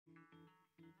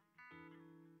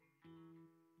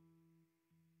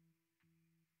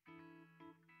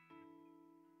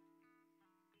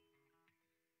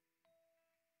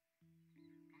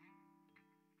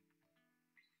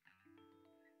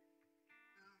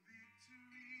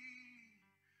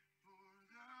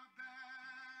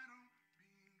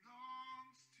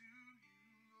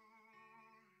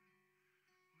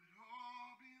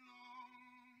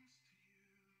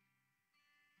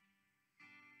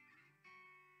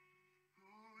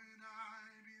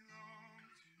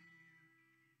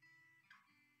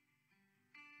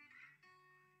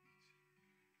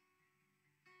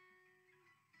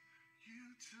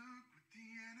took what the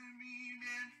enemy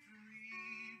meant for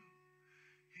evil,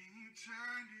 and you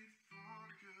turned it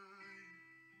for good.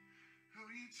 Oh,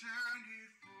 you turned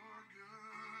it for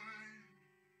good.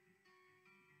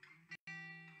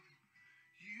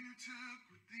 You took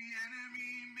what the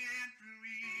enemy meant for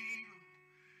evil,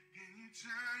 and you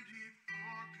turned it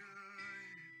for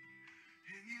good.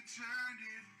 And you turned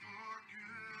it for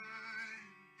good.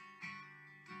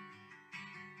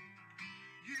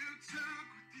 You took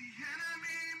what the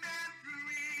enemy meant for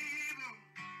evil,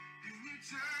 and you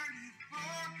turned it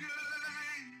for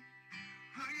good.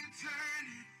 Oh, you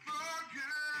turned it for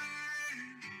good.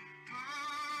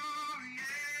 Oh,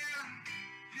 yeah.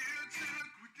 You took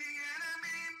what the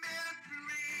enemy meant for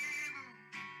evil,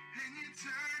 and you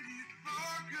turned it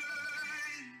for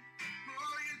good.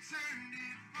 Oh, you turned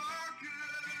it for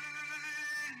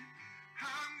good.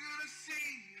 I'm gonna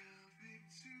see a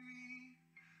victory.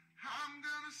 I'm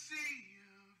gonna see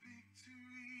a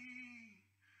victory.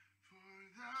 For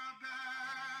the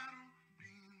battle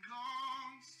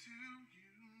belongs to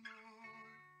you,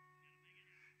 Lord.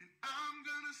 And I'm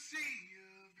gonna see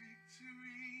a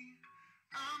victory.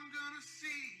 I'm gonna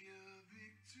see a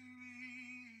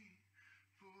victory.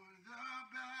 For the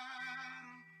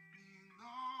battle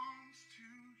belongs to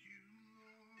you,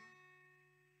 Lord.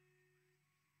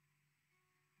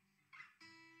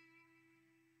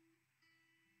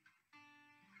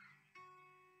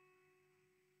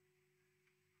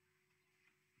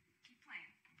 Keep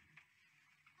playing.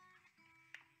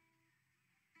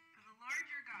 For the Lord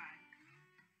your God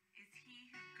is he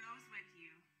who goes with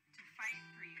you to fight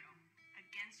for you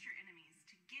against your enemies,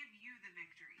 to give you the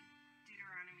victory.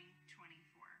 Deuteronomy 24.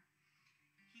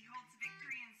 He holds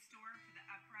victory in store for the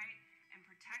upright and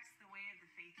protects the way of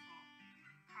the faithful.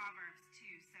 Proverbs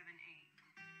 2:7-8.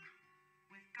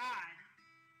 With God,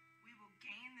 we will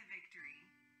gain the victory,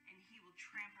 and he will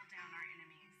trample down our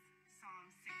enemies. Psalm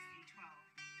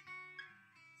 60:12.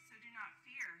 So do not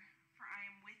fear, for I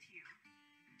am with you.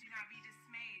 Do not be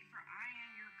dismayed, for I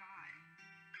am your God.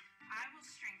 I will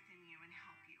strengthen you and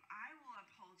help you. I will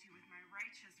uphold you with my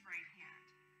righteous right hand.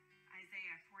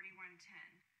 Isaiah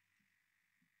 41:10.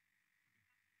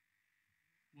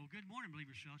 Well, good morning,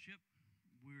 Believers Fellowship.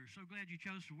 We're so glad you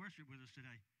chose to worship with us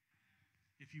today.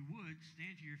 If you would,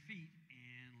 stand to your feet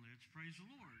and let's praise the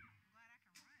Lord. I'm glad I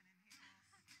can run and heels.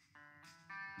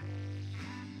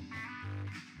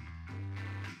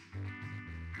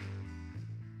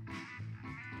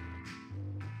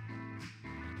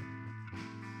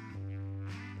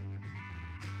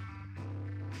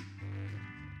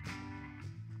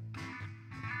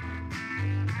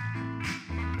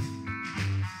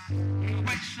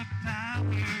 Breaks the power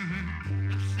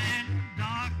of sin and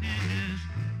darkness,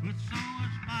 but so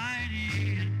much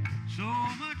mighty and so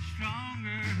much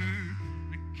stronger.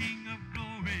 The King of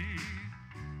glory,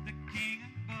 the King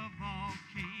above all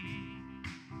kings.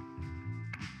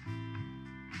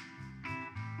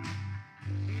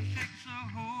 He shakes the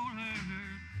whole earth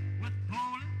with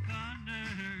holy thunder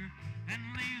and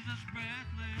leaves us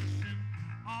breathless and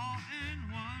all in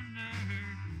wonder.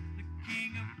 The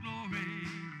King of glory,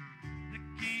 the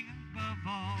King above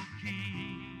all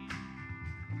kings.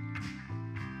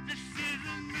 This is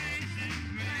amazing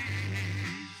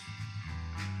grace.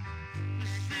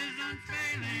 This is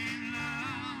unfailing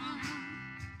love.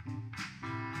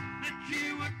 That you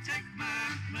would take my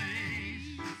place.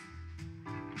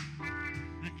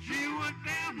 That you would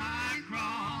bear my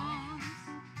cross.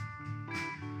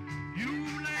 You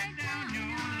laid down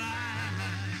your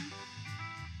life.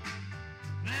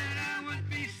 That I would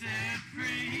be set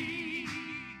free.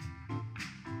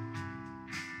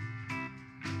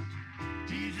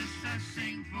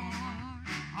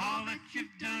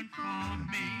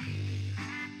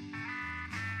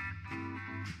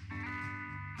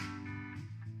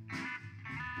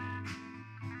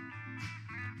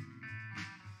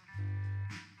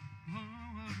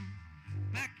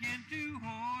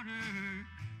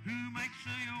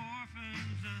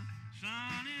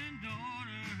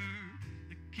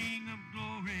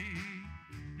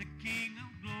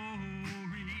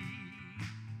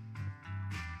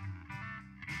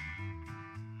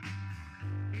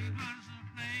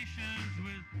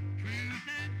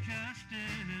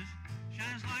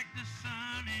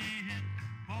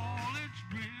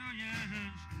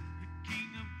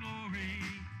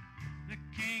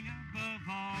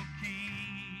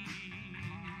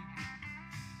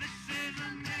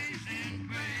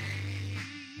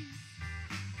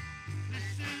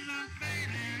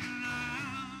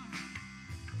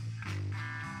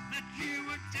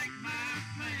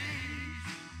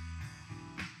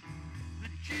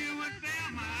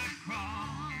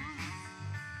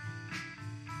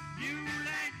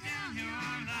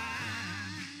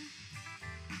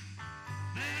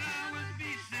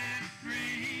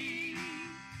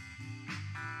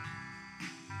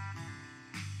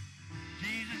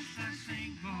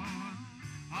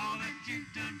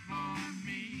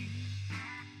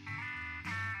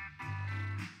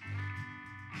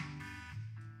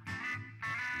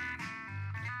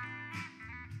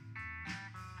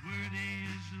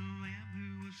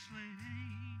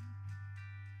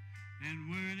 And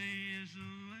worthy is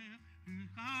the Lamb who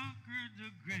conquered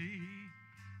the grave.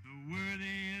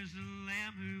 Worthy is the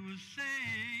Lamb who was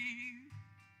saved.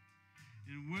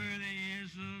 And worthy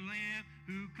is the Lamb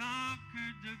who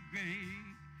conquered the grave.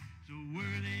 So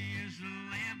worthy is the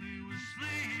Lamb who was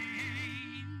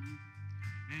slain.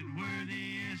 And worthy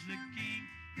is the King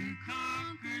who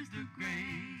conquers the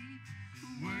grave.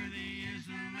 And worthy is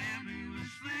the Lamb who was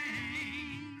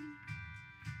slain.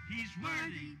 He's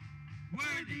worthy,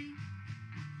 worthy.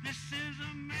 This is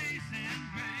amazing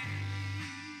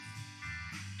grace.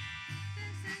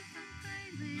 This is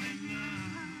unfailing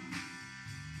love.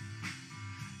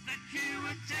 That you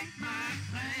would take my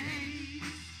place.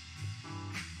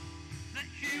 That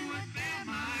you would bear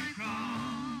my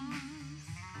cross.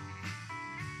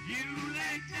 You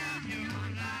laid down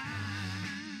your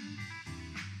life.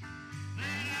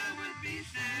 That I would be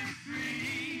set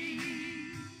free.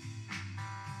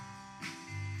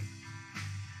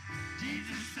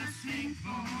 Jesus, I sing for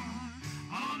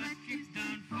all that you've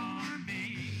done for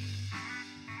me.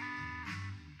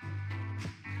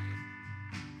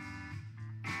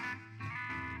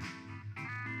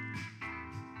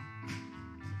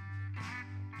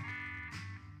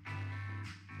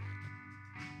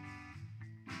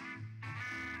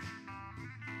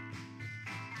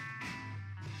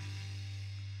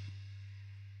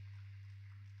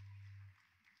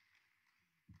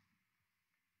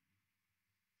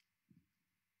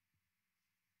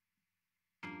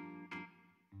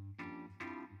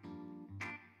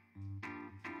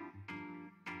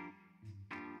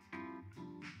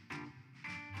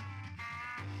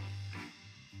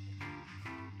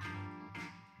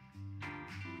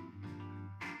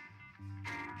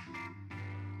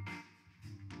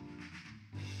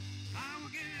 I will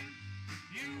give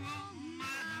you all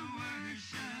my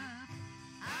worship.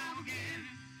 I will give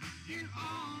you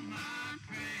all my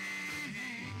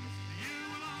praise. You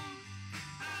alone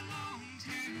I long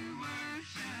to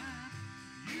worship.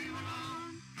 You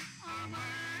alone are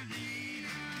worthy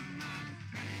of my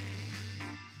praise.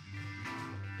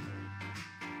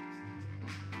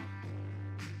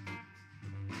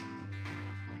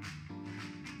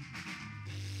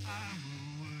 I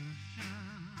will worship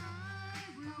I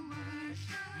will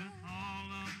worship with all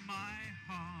of my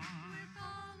heart, with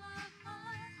all of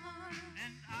my heart.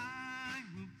 and I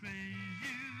will praise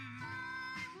you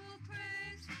I will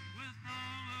praise you with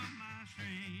all of my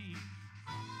strength.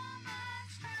 all my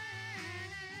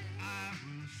strength. I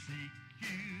will seek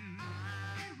you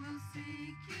I will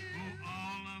seek you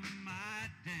all of my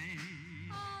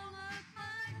days, all of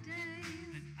my days.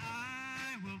 and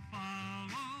I will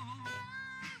follow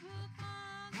I will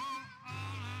follow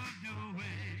all of your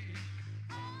ways.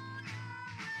 all your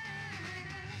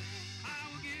ways. I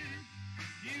will give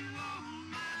you all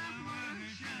my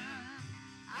worship.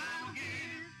 I will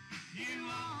give you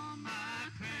all my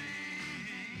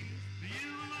praise. For you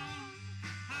alone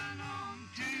I long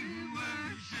to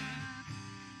worship.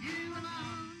 You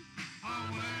alone are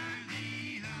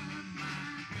worthy of my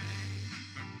praise.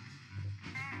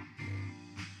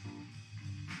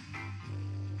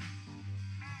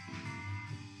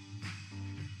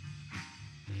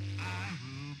 I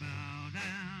will bow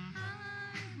down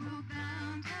I will bow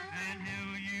down and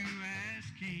hail you as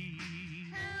King,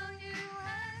 hail you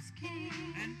as King.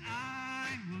 and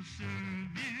I will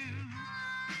serve you,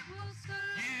 I will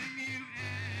serve give you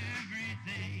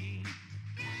everything.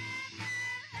 give you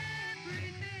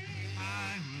everything.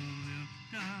 I will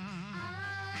lift up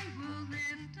I will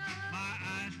lift up my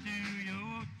eyes to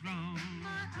your throne,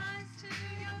 my eyes to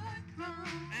your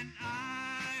throne. and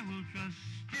I will trust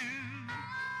you. I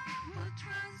will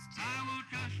trust you. I will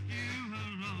trust you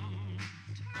alone.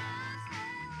 Trust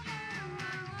in you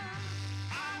alone.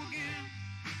 I will give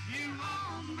you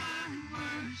all my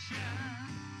worship.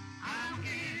 I will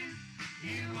give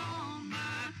you all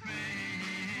my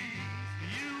praise.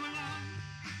 You alone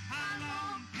I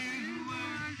long to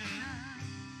worship.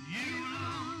 You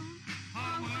alone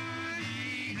are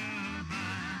worthy of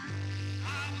my.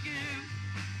 I will give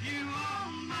you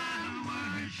all my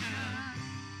worship.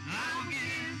 I will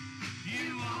give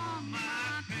you all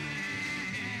my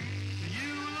praise.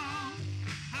 You alone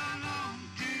I long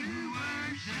to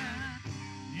worship.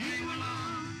 You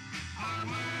alone are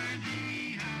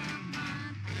worthy of my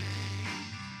praise.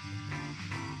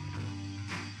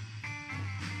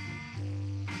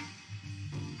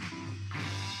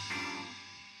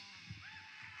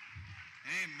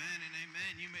 Amen and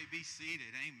amen. You may be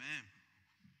seated. Amen.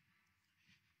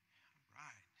 All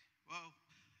right. Well,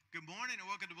 good morning and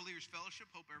welcome to Believers Fellowship.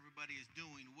 Hope everybody is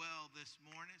doing well this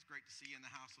morning. It's great to see you in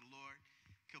the house of the Lord.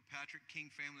 Kilpatrick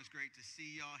King family, it's great to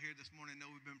see y'all here this morning. I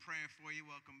know we've been praying for you.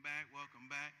 Welcome back.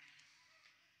 Welcome back.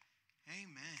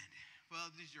 Amen. Well,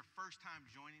 if this is your first time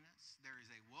joining us, there is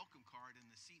a welcome card in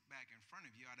the seat back in front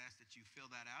of you. I'd ask that you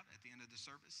fill that out at the end of the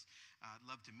service. I'd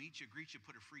love to meet you, greet you,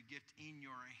 put a free gift in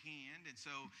your hand. And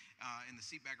so in the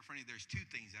seat back in front of you, there's two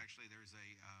things, actually. There's a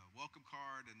welcome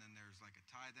card, and then there's like a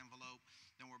tithe envelope.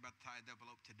 Don't worry about the tithe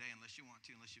envelope today unless you want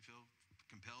to, unless you feel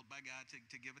compelled by God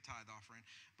to give a tithe offering.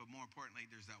 But more importantly,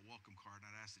 there's that welcome card.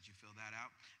 I'd ask that you fill that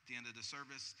out at the end of the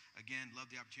service. Again, love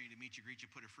the opportunity to meet you, greet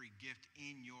you, put a free gift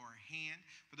in your hand.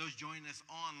 For those joining us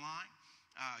online,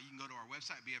 you can go to our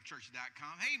website,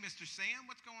 bfchurch.com. Hey, Mr. Sam,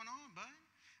 what's going on, bud?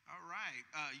 All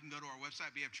right. You can go to our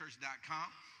website, bfchurch.com.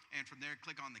 And from there,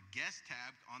 click on the guest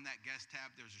tab. On that guest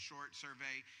tab, there's a short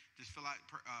survey. Just fill out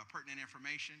pertinent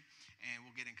information, and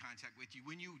we'll get in contact with you.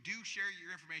 When you do share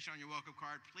your information on your welcome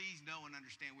card, please know and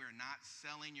understand we are not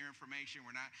selling your information.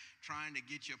 We're not trying to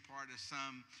get you a part of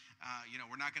some,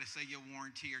 we're not going to sell you a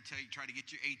warranty or try to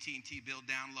get your AT&T bill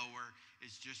down lower.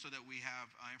 It's just so that we have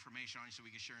information on you so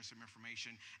we can share some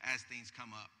information as things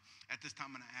come up. At this time,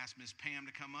 I'm going to ask Ms. Pam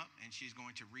to come up, and she's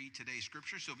going to read today's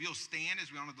scripture. So if you'll stand as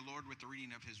we honor the Lord with the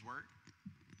reading of his word.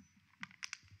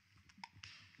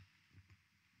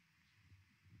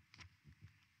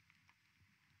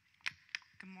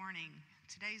 Good morning.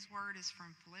 Today's word is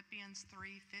from Philippians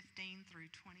 3:15 through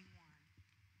 21.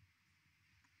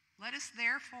 Let us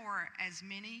therefore, as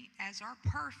many as are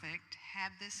perfect,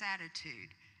 have this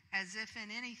attitude, as if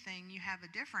in anything you have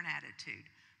a different attitude.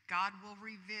 God will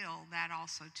reveal that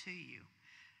also to you.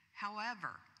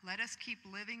 However, let us keep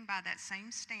living by that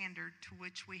same standard to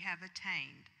which we have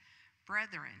attained.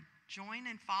 Brethren, join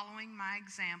in following my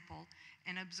example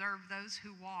and observe those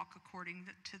who walk according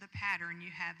to the pattern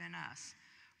you have in us.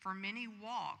 For many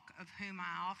walk, of whom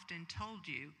I often told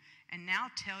you, and now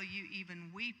tell you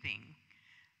even weeping,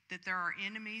 that there are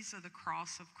enemies of the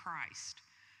cross of Christ,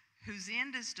 whose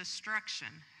end is destruction,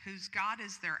 whose God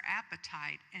is their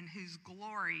appetite, and whose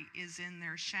glory is in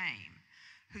their shame,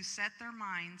 who set their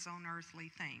minds on earthly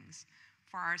things.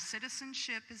 For our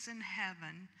citizenship is in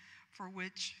heaven, for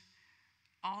which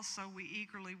also we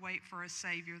eagerly wait for a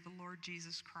Savior, the Lord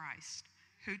Jesus Christ,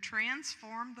 who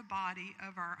transformed the body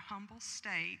of our humble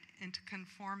state into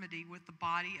conformity with the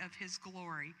body of his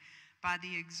glory by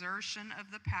the exertion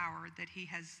of the power that he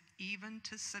has, even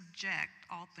to subject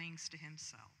all things to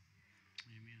himself.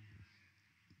 Amen.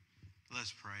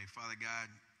 Let's pray. Father God,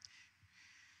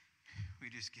 we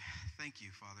just thank you,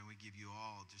 Father. We give you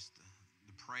all just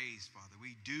the praise, Father.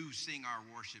 We do sing our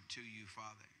worship to you,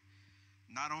 Father.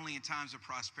 Not only in times of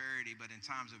prosperity, but in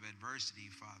times of adversity,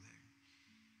 Father.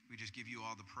 We just give you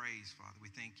all the praise, Father.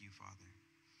 We thank you, Father.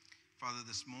 Father,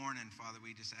 this morning, Father,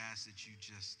 we just ask that you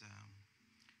just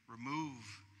remove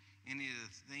any of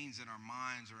the things in our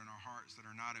minds or in our hearts that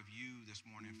are not of you this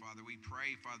morning, Father. We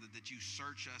pray, Father, that you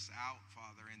search us out,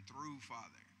 Father, and through,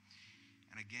 Father.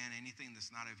 And again, anything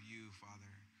that's not of you,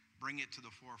 Father, bring it to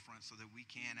the forefront so that we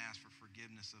can ask for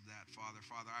forgiveness of that, Father.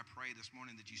 Father, I pray this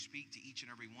morning that you speak to each and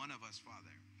every one of us,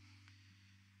 Father.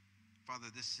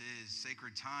 Father, this is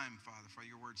sacred time, Father. For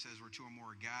your word says where two or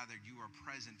more are gathered, you are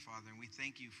present, Father, and we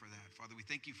thank you for that, Father. We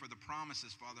thank you for the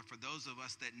promises, Father, for those of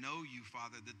us that know you,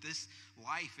 Father, that this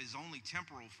life is only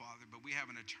temporal, Father, but we have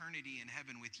an eternity in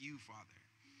heaven with you, Father.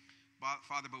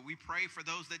 Father, but we pray for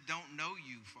those that don't know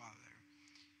you, Father.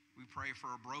 We pray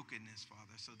for a brokenness,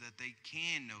 Father, so that they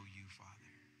can know you,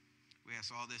 Father. We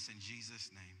ask all this in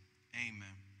Jesus' name.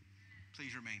 Amen.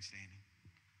 Please remain standing.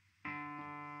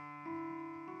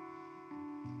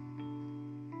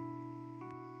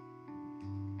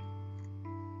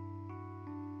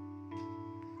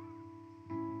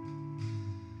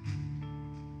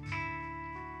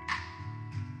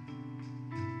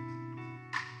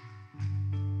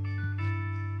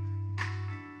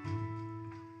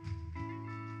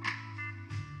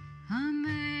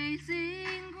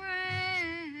 Amazing grace,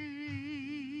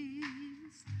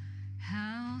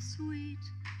 how sweet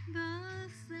the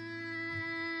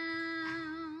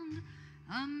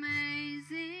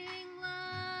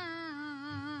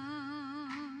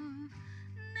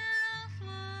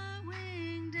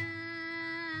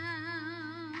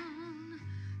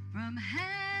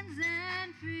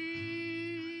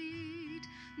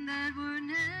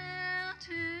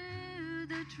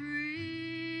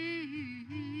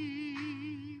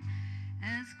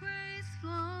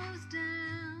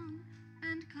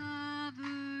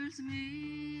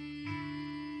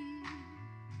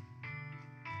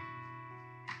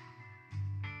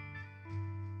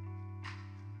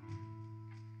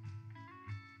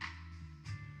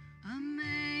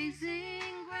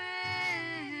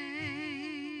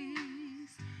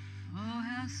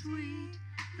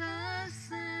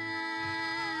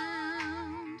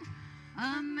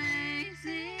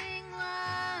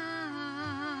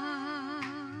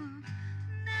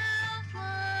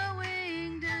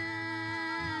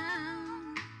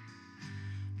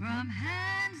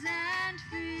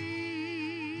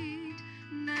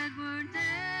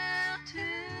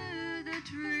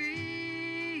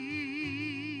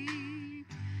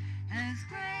His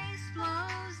grace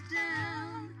flows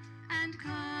down and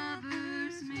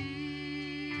covers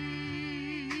me.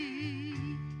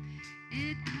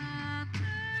 It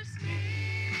covers me.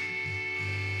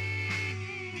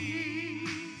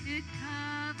 It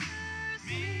covers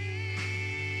me.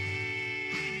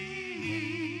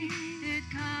 It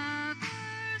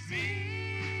covers me.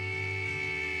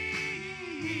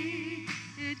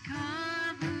 It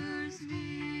covers me.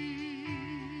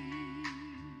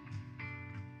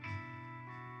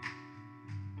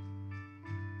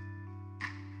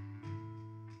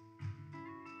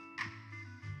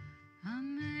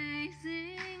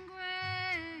 Amazing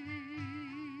grace,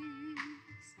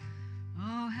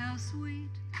 oh how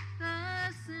sweet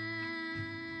the sound.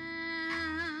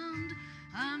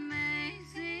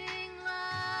 Amazing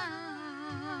love,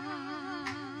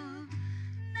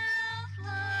 now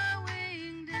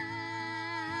flowing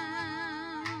down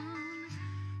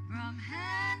from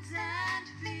hands and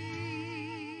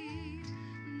feet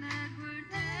that were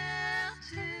nailed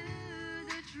to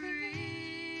the tree.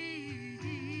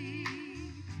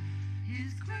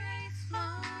 His grace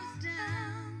flows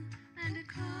down and it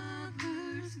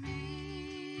covers me.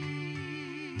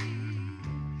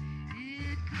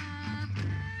 It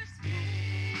covers me.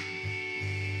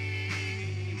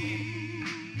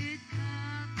 It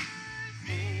covers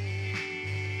me.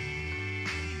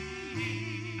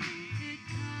 It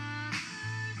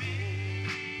covers me.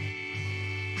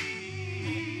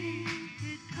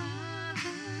 It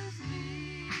covers me.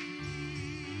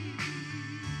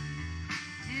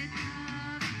 It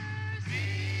covers me.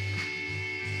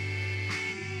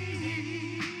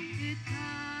 It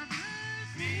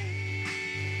covers me.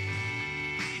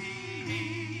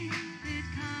 It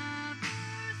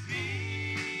covers me.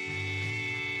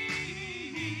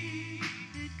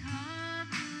 It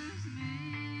covers me.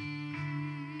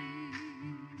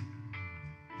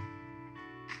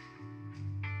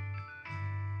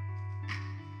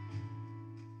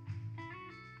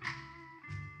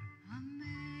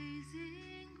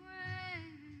 Amazing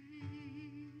grace,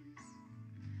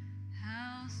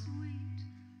 how sweet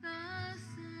the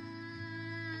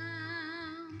sound.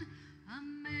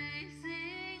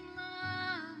 Amazing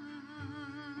love,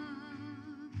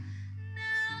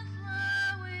 now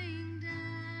flowing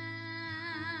down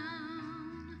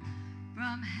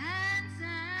from hands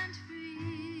and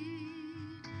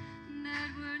feet that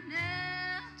were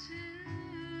nailed to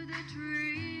the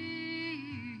tree.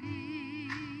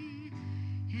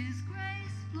 His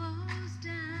grace flows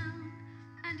down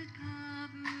and it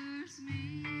covers me.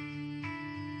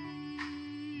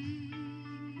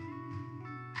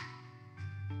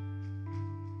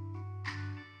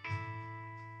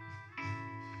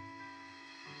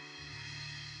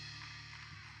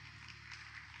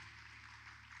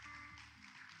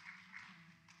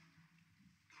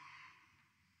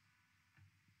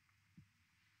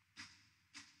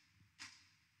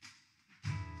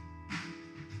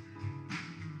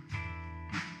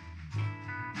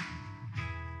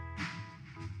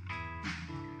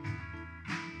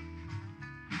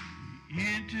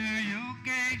 Enter your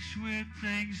gates with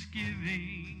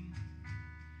thanksgiving.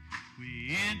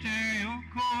 We enter your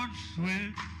courts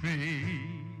with praise.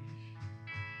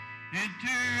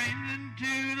 Enter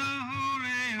into the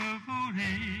Holy of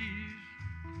Holies.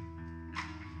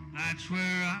 That's where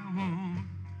I want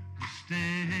to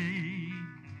stay.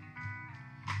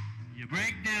 You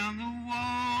break down the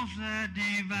walls that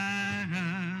divide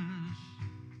us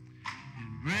and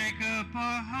break up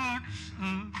our hearts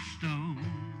of stone.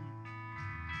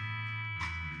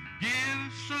 Give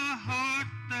us a heart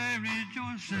that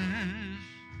rejoices,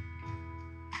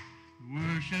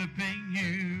 worshiping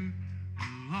you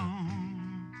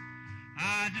alone.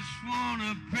 I just want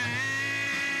to praise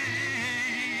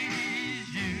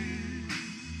you.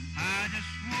 I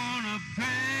just want to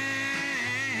praise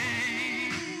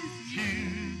you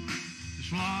as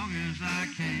long as I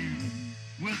can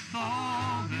with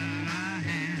all that I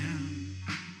am.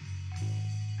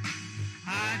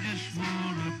 I just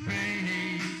want to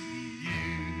praise you.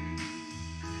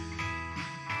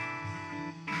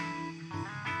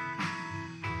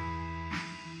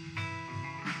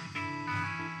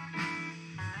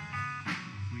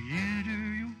 We enter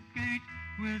your gate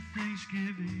with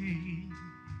thanksgiving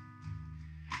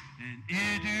and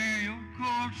enter your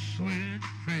courts with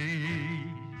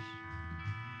praise.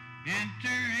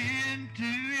 Enter into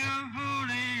your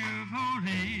Holy of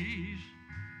Holies.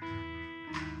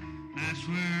 That's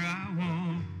where I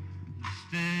want to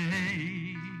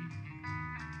stay.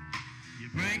 You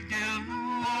break down the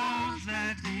walls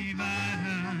that divide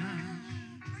us,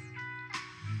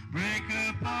 break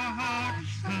up our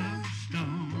hearts of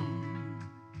stone.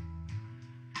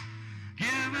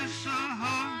 Give us a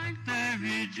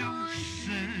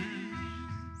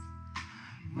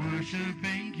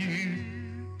worshiping you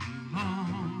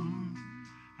alone.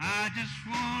 I just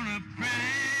want to praise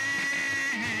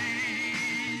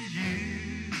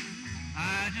you.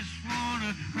 I just want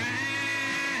to praise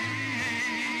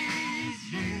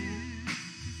you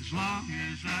as long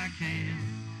as I can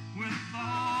with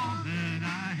all that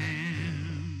I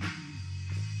am.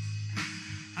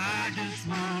 I just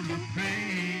want to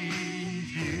praise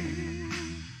you.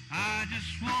 I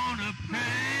just want to praise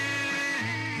you.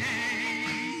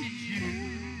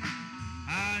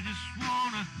 I just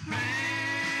want to praise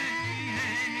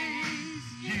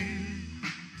you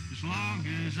as long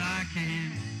as I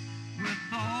can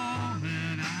with all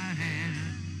that I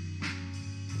have.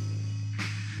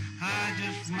 I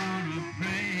just want to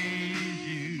praise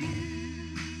you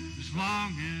as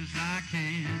long as I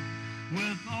can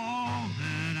with all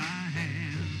that I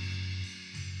have.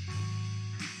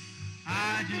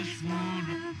 I just want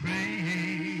to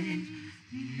praise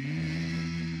you.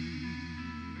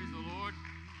 Praise the Lord.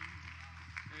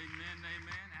 Amen,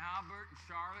 amen. Albert and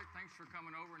Charlotte, thanks for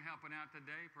coming over and helping out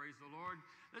today. Praise the Lord.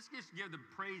 Let's just give the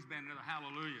praise band another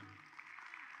hallelujah.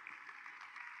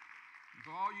 And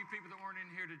for all you people that weren't in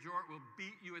here to Jordan, we'll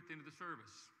beat you at the end of the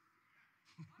service.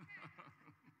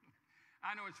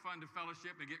 I know it's fun to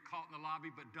fellowship and get caught in the lobby,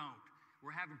 but don't.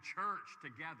 We're having church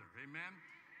together. Amen.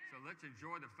 So let's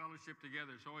enjoy the fellowship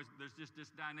together. It's always, there's just this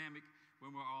dynamic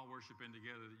when we're all worshiping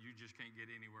together that you just can't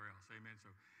get anywhere else. Amen. So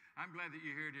I'm glad that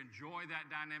you're here to enjoy that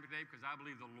dynamic today because I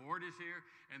believe the Lord is here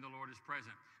and the Lord is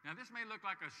present. Now, this may look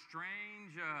like a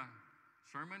strange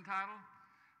sermon title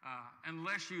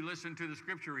unless you listen to the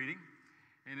scripture reading.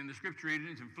 And in the scripture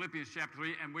reading, it's in Philippians chapter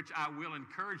 3, and which I will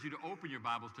encourage you to open your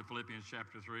Bibles to Philippians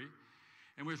chapter 3.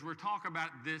 And as we're talking about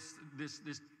this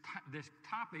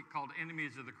topic called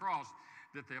enemies of the cross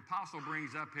that the apostle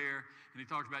brings up here, and he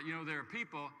talks about, there are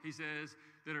people, he says,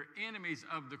 that are enemies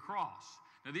of the cross.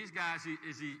 Now these guys,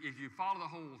 if you follow the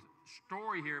whole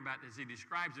story here about as he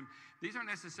describes them, these aren't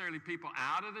necessarily people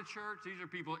out of the church, these are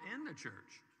people in the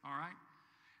church, all right?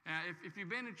 If you've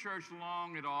been in church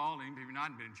long at all, and if you've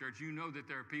not been in church, you know that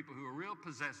there are people who are real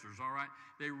possessors, all right?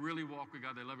 They really walk with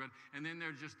God, they love God, and then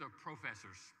they're just the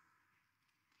professors.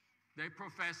 They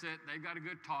profess it, they've got a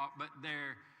good talk, but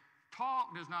their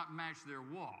talk does not match their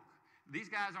walk. These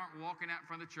guys aren't walking out in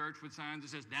front of the church with signs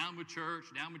that says, down with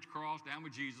church, down with cross, down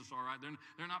with Jesus, all right?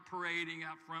 They're not parading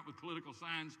out front with political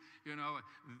signs,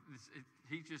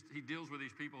 He deals with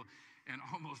these people in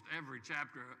almost every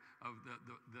chapter of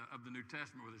the New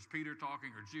Testament, whether it's Peter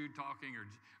talking or Jude talking or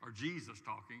Jesus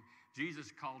talking.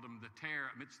 Jesus called them the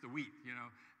tare amidst the wheat,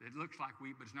 It looks like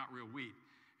wheat, but it's not real wheat.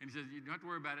 And he says, you don't have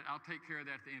to worry about it. I'll take care of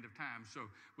that at the end of time. So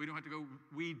we don't have to go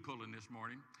weed pulling this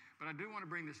morning. But I do want to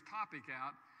bring this topic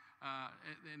out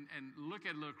and look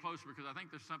at it a little closer because I think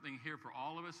there's something here for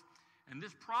all of us. And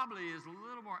this probably is a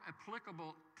little more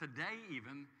applicable today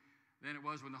even than it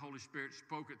was when the Holy Spirit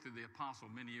spoke it through the apostle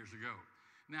many years ago.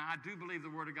 Now, I do believe the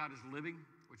Word of God is living,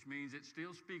 which means it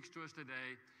still speaks to us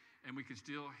today, and we can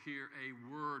still hear a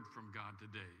word from God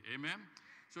today. Amen?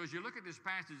 So as you look at this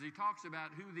passage, he talks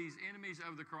about who these enemies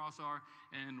of the cross are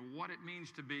and what it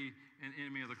means to be an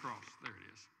enemy of the cross. There it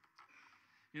is.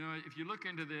 If you look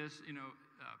into this,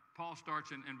 Paul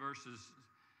starts in verses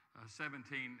 17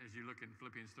 as you look in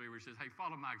Philippians 3 where he says, hey,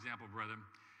 follow my example, brethren.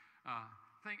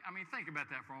 Think about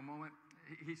that for a moment.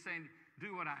 He's saying,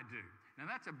 do what I do.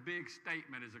 Now that's a big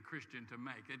statement as a Christian to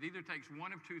make. It either takes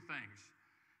one of two things.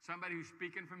 Somebody who's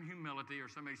speaking from humility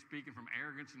or somebody speaking from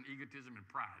arrogance and egotism and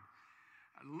pride.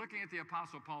 Looking at the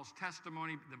Apostle Paul's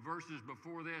testimony, the verses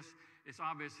before this, it's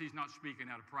obvious he's not speaking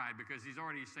out of pride because he's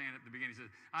already saying at the beginning, he says,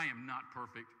 I am not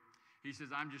perfect. He says,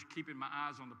 I'm just keeping my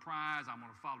eyes on the prize. I want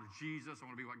to follow Jesus. I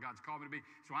want to be what God's called me to be.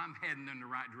 So I'm heading in the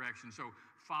right direction. So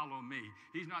follow me.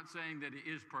 He's not saying that he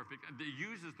is perfect. He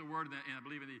uses the word, I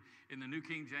believe, in the New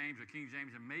King James, or King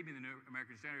James, and maybe in the New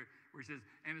American Standard, where he says,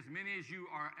 and as many as you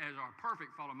are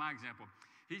perfect, follow my example.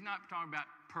 He's not talking about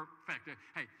perfect.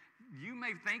 Hey, you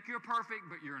may think you're perfect,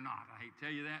 but you're not. I hate to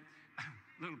tell you that.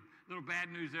 little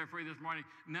bad news there for you this morning.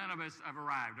 None of us have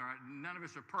arrived, all right? None of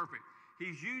us are perfect.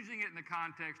 He's using it in the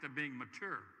context of being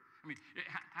mature.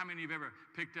 How many of you have ever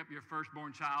picked up your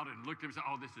firstborn child and looked at him and said,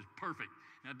 oh, this is perfect?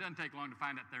 Now, it doesn't take long to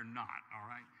find out they're not, all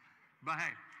right? But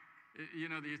hey,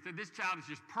 this child is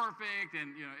just perfect,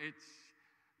 and,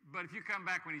 but if you come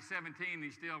back when he's 17 and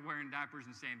he's still wearing diapers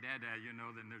and saying, Dada,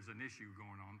 then there's an issue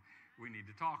going on we need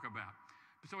to talk about.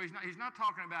 So he's not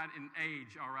talking about in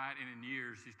age, all right, and in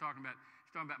years. He's talking about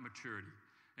maturity.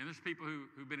 And there's people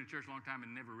who've been in church a long time and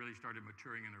never really started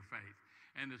maturing in their faith.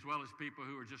 And as well as people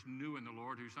who are just new in the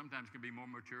Lord, who sometimes can be more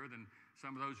mature than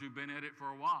some of those who've been at it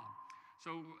for a while.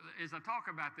 So as I talk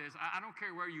about this, I don't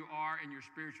care where you are in your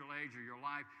spiritual age or your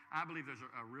life. I believe there's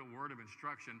a real word of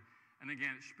instruction. And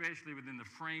again, especially within the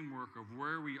framework of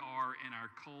where we are in our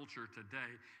culture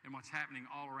today and what's happening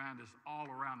all around us, all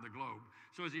around the globe.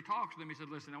 So as he talks to them, he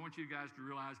said, listen, I want you guys to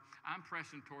realize I'm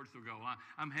pressing towards the goal.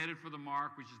 I'm headed for the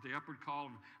mark, which is the upward call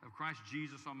of Christ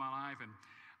Jesus on my life. And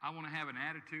I want to have an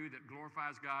attitude that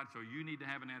glorifies God, so you need to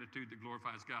have an attitude that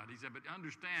glorifies God. He said, but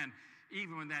understand,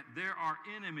 even with that, there are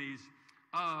enemies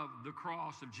of the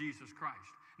cross of Jesus Christ.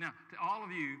 Now, to all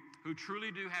of you who truly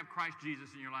do have Christ Jesus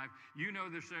in your life, you know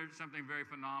there's something very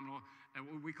phenomenal, and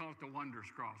we call it the wondrous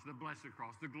cross, the blessed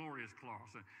cross, the glorious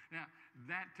cross. Now,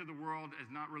 that to the world is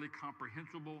not really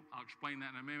comprehensible. I'll explain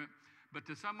that in a minute. But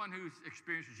to someone who's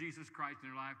experienced Jesus Christ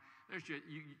in their life, there's just,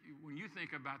 when you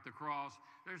think about the cross,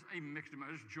 there's a mixed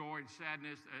emotion. There's joy and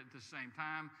sadness at the same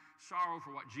time, sorrow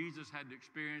for what Jesus had to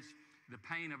experience, the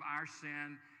pain of our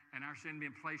sin, and our sin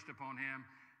being placed upon him.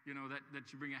 You know, that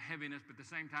should bring a heaviness, but at the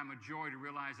same time a joy to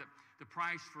realize that the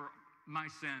price for my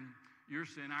sin, your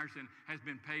sin, our sin, has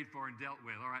been paid for and dealt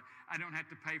with, all right? I don't have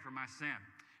to pay for my sin.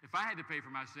 If I had to pay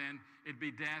for my sin, it'd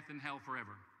be death and hell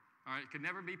forever, all right? It could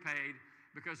never be paid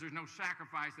because there's no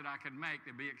sacrifice that I could make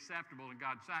that be acceptable in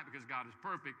God's sight because God is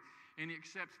perfect, and he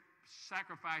accepts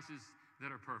sacrifices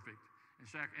that are perfect.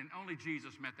 And only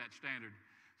Jesus met that standard.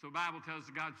 So the Bible tells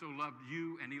us God so loved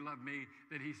you and he loved me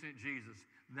that he sent Jesus,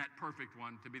 that perfect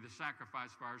one, to be the sacrifice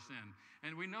for our sin.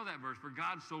 And we know that verse, for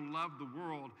God so loved the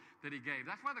world that he gave.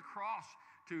 That's why the cross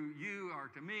to you or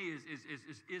to me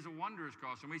is a wondrous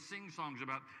cross. And we sing songs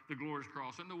about the glorious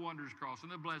cross and the wondrous cross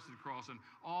and the blessed cross and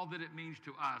all that it means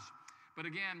to us. But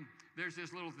again, there's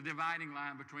this little dividing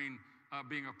line between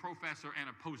being a professor and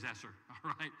a possessor,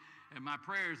 all right? And my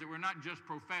prayer is that we're not just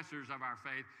professors of our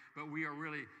faith, but we are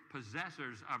really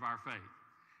possessors of our faith.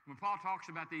 When Paul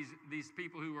talks about these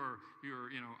people who are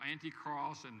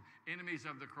anti-cross and enemies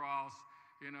of the cross,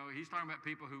 he's talking about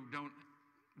people who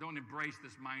don't embrace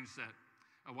this mindset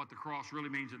of what the cross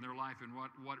really means in their life and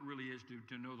what it really is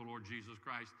to know the Lord Jesus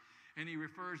Christ. And he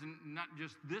refers in not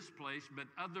just this place, but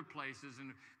other places,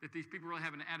 and that these people really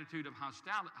have an attitude of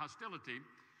hostility,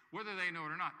 whether they know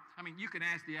it or not. I mean, you can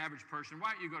ask the average person,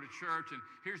 why don't you go to church? And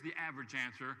here's the average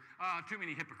answer, too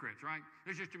many hypocrites, right?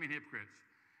 There's just too many hypocrites.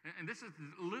 And this is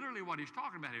literally what he's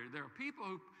talking about here. There are people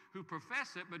who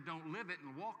profess it but don't live it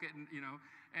and walk it, and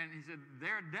he said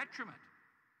they're a detriment.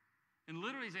 And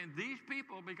literally saying these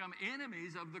people become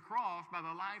enemies of the cross by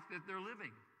the life that they're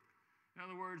living. In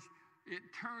other words, it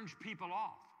turns people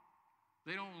off.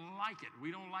 They don't like it.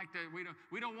 We don't like that. We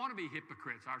don't want to be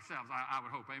hypocrites ourselves, I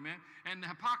would hope, amen? And the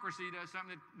hypocrisy does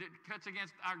something that cuts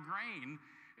against our grain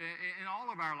in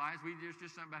all of our lives. There's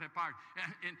just something about hypocrisy.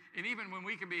 And even when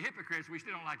we can be hypocrites, we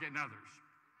still don't like it in others.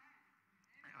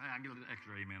 I give it an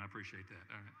extra amen. I appreciate that.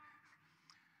 All right.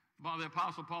 Well, the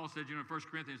Apostle Paul said, in 1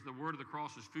 Corinthians, the word of the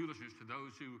cross is foolishness to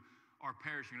those who are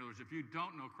perishing. In other words, if you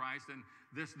don't know Christ, then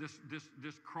this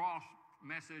cross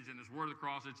message and this word of the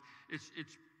cross, it's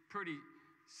pretty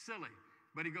silly.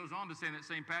 But he goes on to say in that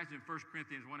same passage in 1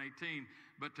 Corinthians 1:18,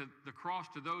 but to the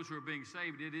cross to those who are being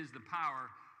saved, it is the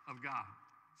power of God.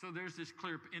 So there's this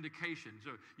clear indication.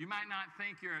 So you might not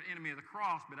think you're an enemy of the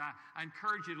cross, but I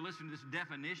encourage you to listen to this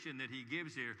definition that he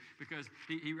gives here, because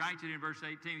he writes it in verse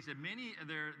 18. He said,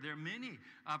 there are many,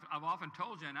 I've often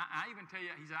told you, and I even tell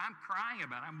you, he said, I'm crying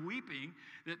about it, I'm weeping,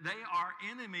 that they are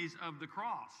enemies of the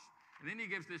cross. And then he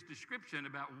gives this description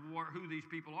about who these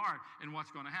people are and what's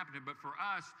going to happen to them. But for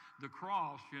us, the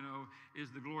cross,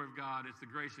 is the glory of God. It's the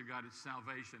grace of God. It's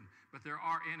salvation. But there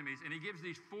are enemies. And he gives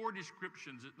these 4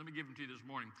 descriptions. Let me give them to you this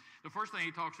morning. The first thing he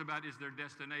talks about is their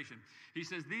destination. He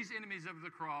says, these enemies of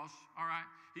the cross, all right,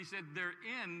 he said their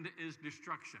end is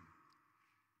destruction.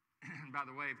 By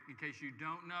the way, in case you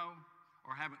don't know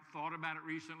or haven't thought about it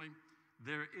recently,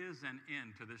 there is an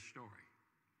end to this story.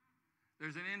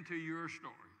 There's an end to your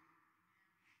story.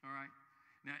 All right?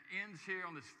 Now, it ends here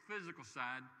on this physical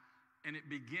side, and it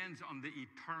begins on the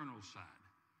eternal side.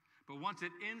 But once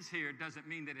it ends here, it doesn't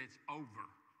mean that it's over.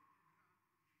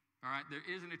 All right? There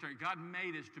is an eternity. God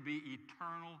made us to be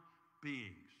eternal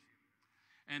beings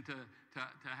and to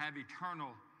have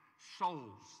eternal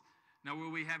souls. Now,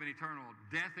 will we have an eternal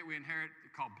death that we inherit,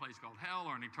 called a place called hell,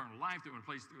 or an eternal life that we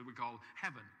place that we call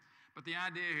heaven? But the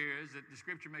idea here is that the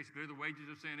Scripture makes it clear the wages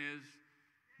of sin is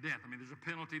death. I mean, there's a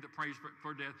penalty that prays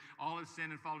for death. All have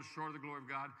sinned and fallen short of the glory of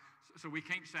God. So we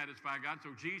can't satisfy God.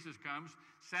 So Jesus comes,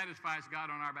 satisfies God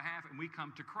on our behalf, and we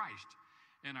come to Christ,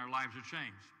 and our lives are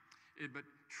changed. But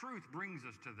truth brings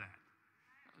us to that.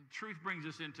 Truth brings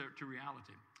us into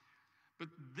reality. But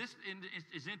this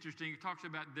is interesting. It talks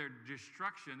about their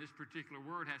destruction. This particular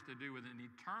word has to do with an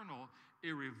eternal,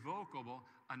 irrevocable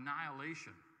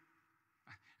annihilation.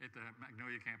 At the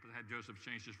Magnolia campus, I had Joseph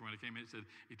change this when it came in. It said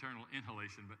eternal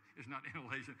inhalation, but it's not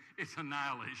inhalation, it's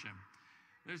annihilation.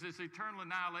 There's this eternal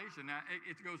annihilation. Now,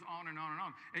 it goes on and on and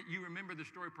on. You remember the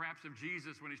story perhaps of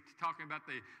Jesus when he's talking about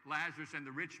the Lazarus and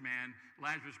the rich man.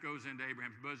 Lazarus goes into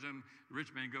Abraham's bosom. The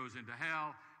rich man goes into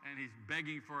hell, and he's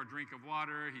begging for a drink of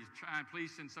water. He's trying,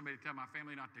 please send somebody to tell my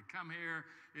family not to come here.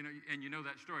 You know, and you know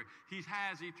that story. He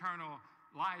has eternal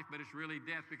life, but it's really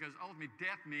death, because ultimately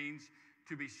death means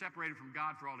to be separated from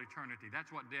God for all eternity.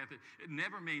 That's what death is. It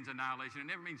never means annihilation. It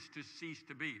never means to cease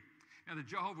to be. Now, the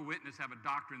Jehovah's Witnesses have a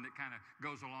doctrine that kind of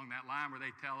goes along that line, where they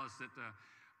tell us that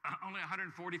only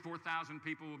 144,000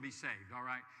 people will be saved, all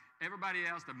right? Everybody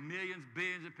else, the millions,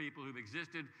 billions of people who've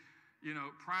existed, you know,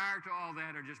 prior to all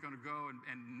that are just going to go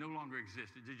and no longer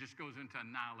exist. It just goes into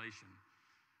annihilation,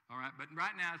 all right? But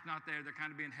right now it's not there. They're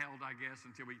kind of being held, I guess,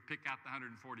 until we pick out the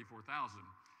 144,000.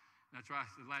 That's why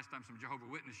the last time some Jehovah's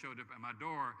Witnesses showed up at my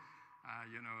door,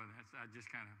 you know, and I just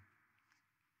kind of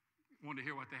wanted to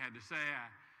hear what they had to say.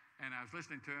 And I was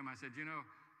listening to him. I said, you know,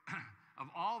 of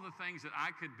all the things that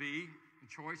I could be,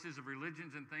 choices of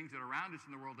religions and things that are around us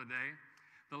in the world today,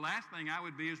 the last thing I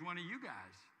would be is one of you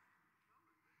guys.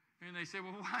 And they said,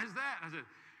 well, why is that? I said,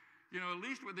 you know, at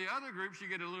least with the other groups, you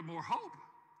get a little more hope.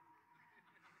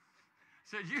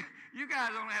 I said, you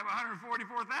guys only have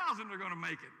 144,000 that are going to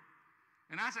make it.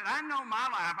 And I said, I know my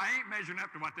life. I ain't measuring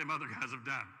up to what them other guys have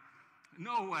done.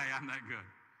 No way I'm that good.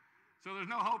 So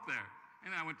there's no hope there.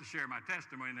 And I went to share my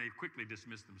testimony, and they quickly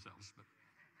dismissed themselves. But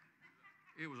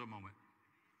it was a moment.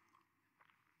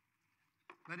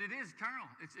 But it is eternal.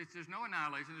 There's no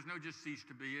annihilation. There's no just cease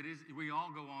to be. We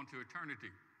all go on to eternity.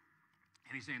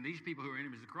 And he's saying these people who are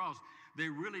enemies of the cross, they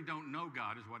really don't know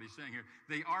God, is what he's saying here.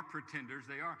 They are pretenders.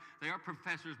 They are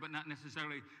professors, but not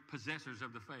necessarily possessors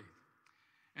of the faith.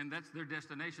 And that's their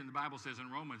destination. The Bible says in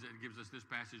Romans, it gives us this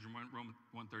passage in Romans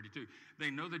 1:32.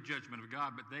 They know the judgment of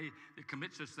God, but they that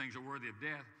commit such things are worthy of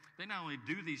death. They not only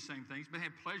do these same things, but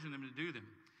have pleasure in them to do them.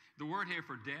 The word here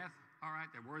for death, all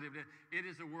right, they're worthy of death. It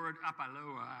is a word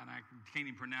apaloa, and I can't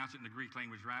even pronounce it in the Greek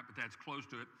language right, but that's close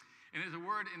to it. And it's a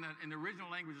word in the original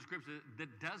language of Scripture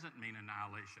that doesn't mean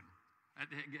annihilation.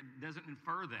 It doesn't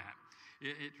infer that.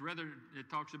 It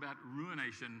talks about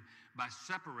ruination by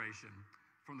separation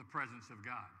from the presence of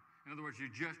God. In other words,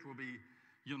 you're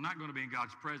not going to be in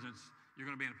God's presence. You're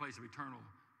going to be in a place of eternal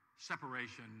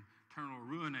separation, eternal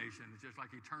ruination. It's just like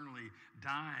eternally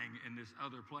dying in this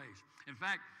other place. In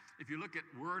fact, if you look at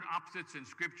word opposites in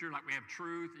Scripture, like we have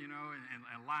truth, you know,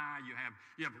 and lie, you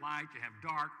have light, you have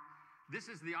dark. This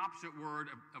is the opposite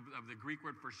word of the Greek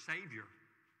word for Savior.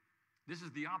 This is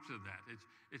the opposite of that.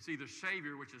 It's either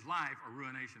Savior, which is life, or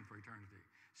ruination for eternity.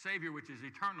 Savior, which is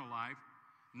eternal life,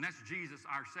 and that's Jesus,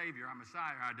 our Savior, our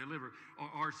Messiah, our deliverer,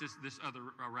 or it's just this other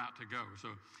route to go.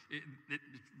 So it's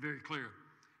very clear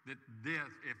that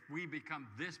death, if we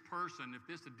become this person, if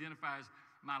this identifies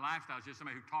my lifestyle as just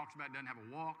somebody who talks about it, doesn't have a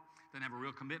walk, doesn't have a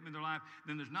real commitment in their life,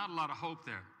 then there's not a lot of hope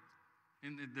there.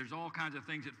 And there's all kinds of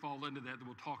things that fall into that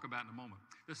we'll talk about in a moment.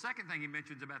 The second thing he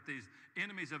mentions about these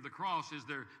enemies of the cross is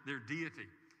their deity.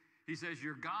 He says,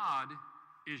 your God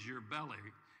is your belly.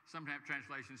 Sometimes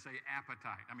translations say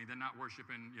appetite. I mean, they're not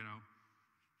worshiping, you know,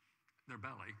 their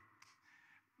belly,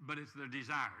 but it's their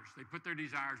desires. They put their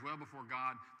desires well before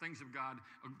God, things of God,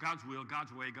 God's will,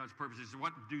 God's way, God's purposes.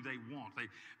 What do they want?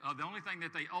 The only thing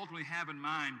that they ultimately have in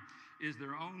mind is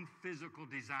their own physical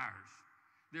desires,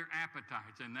 their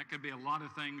appetites. And that could be a lot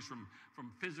of things from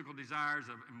physical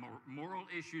desires of moral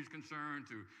issues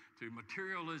concerned to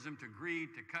materialism, to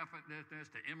greed, to covetousness,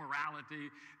 to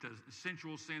immorality, to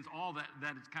sensual sins. All that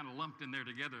is kind of lumped in there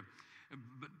together.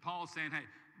 But Paul's saying, hey,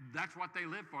 that's what they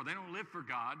live for. They don't live for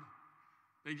God.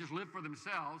 They just live for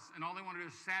themselves, and all they want to do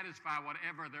is satisfy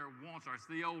whatever their wants are. It's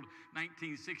the old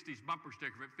 1960s bumper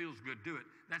sticker. If it feels good, do it.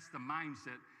 That's the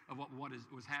mindset of what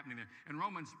was happening there. In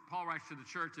Romans, Paul writes to the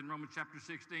church in Romans chapter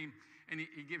 16, and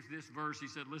he gives this verse. He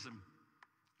said, listen,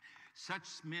 such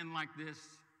men like this,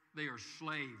 they are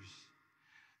slaves,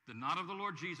 not of the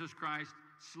Lord Jesus Christ,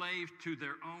 slaves to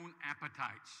their own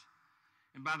appetites.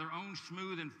 And by their own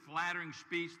smooth and flattering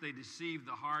speech, they deceive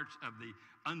the hearts of the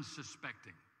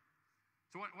unsuspecting.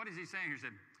 So what is he saying here? He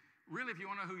said, really, if you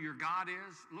want to know who your God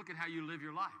is, look at how you live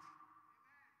your life.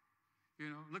 You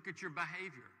know, look at your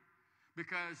behavior.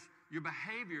 Because your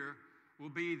behavior will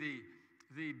be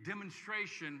the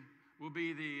demonstration, will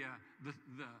be the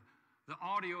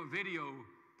audio, video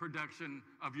production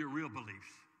of your real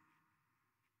beliefs.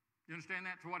 You understand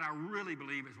that? So what I really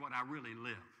believe is what I really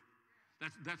live.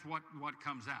 That's what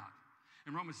comes out.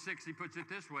 In Romans 6, he puts it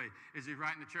this way, as he's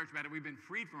writing the church about it. We've been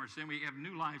freed from our sin. We have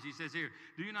new lives. He says here,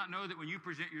 do you not know that when you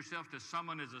present yourself to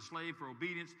someone as a slave for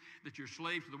obedience, that you're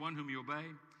slaves to the one whom you obey?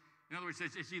 In other words,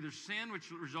 it's either sin, which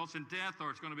results in death,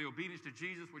 or it's going to be obedience to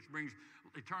Jesus, which brings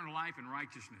eternal life and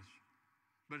righteousness.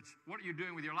 But it's what you're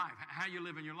doing with your life, how you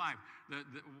live in your life.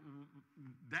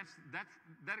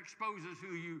 That exposes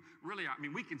who you really are. I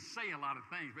mean, we can say a lot of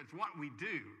things, but it's what we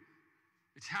do.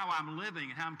 It's how I'm living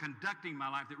and how I'm conducting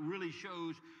my life that really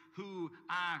shows who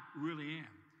I really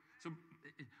am. So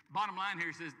bottom line here,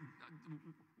 he says,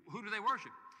 who do they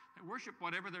worship? They worship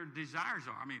whatever their desires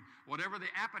are. I mean, whatever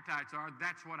the appetites are,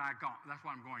 that's what I got. That's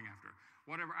what I'm going after.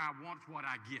 Whatever I want is what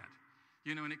I get.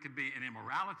 You know, and it could be an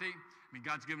immorality. I mean,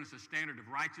 God's given us a standard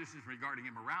of righteousness regarding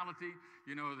immorality.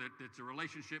 You know, that it's a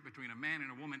relationship between a man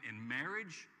and a woman in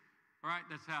marriage. All right,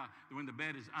 that's how, when the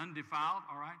bed is undefiled,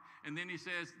 all right? And then he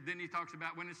says, then he talks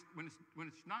about when it's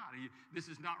not. This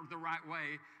is not the right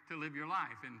way to live your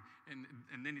life.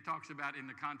 And then he talks about in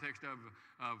the context of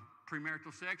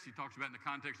premarital sex. He talks about in the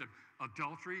context of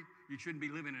adultery. You shouldn't be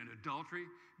living in adultery.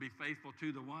 Be faithful to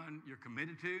the one you're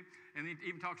committed to. And he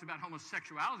even talks about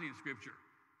homosexuality in Scripture,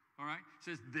 all right?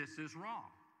 Says this is wrong.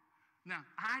 Now,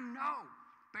 I know,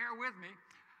 bear with me,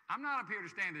 I'm not up here to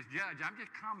stand as judge. I'm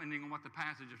just commenting on what the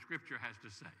passage of Scripture has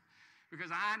to say. Because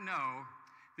I know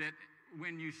that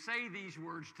when you say these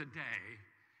words today,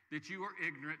 that you are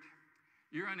ignorant,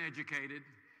 you're uneducated,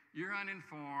 you're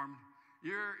uninformed,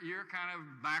 you're kind of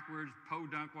backwards,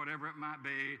 podunk, whatever it might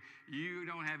be. You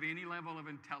don't have any level of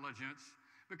intelligence,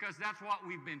 because that's what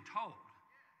we've been told.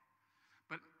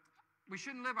 But we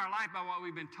shouldn't live our life by what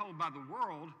we've been told by the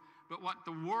world, but what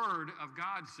the Word of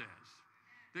God says.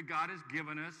 That God has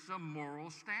given us a moral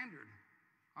standard,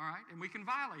 all right? And we can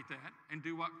violate that and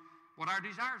do what our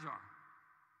desires are.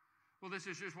 Well, this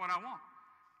is just what I want.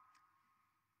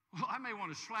 Well, I may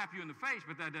want to slap you in the face,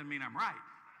 but that doesn't mean I'm right.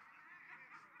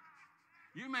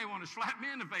 You may want to slap me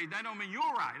in the face. That don't mean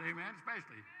you're right, amen,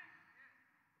 especially.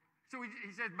 So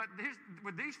he says, but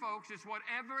with these folks, it's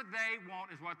whatever they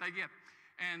want is what they get.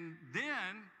 And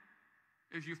then,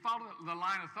 if you follow the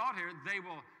line of thought here, they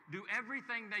will do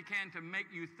everything they can to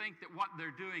make you think that what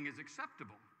they're doing is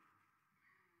acceptable.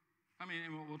 I mean,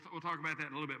 and we'll talk about that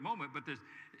in a little bit moment, but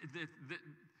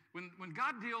when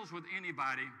God deals with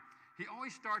anybody, he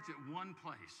always starts at one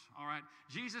place, all right?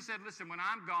 Jesus said, listen, when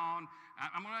I'm gone,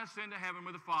 I'm going to ascend to heaven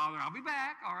with the Father. I'll be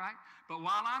back, all right? But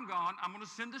while I'm gone, I'm going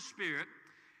to send the Spirit,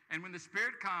 and when the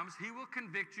Spirit comes, he will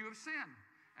convict you of sin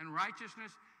and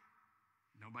righteousness.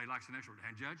 Nobody likes the next word,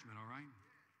 and judgment, all right?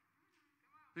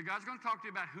 That God's going to talk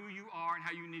to you about who you are and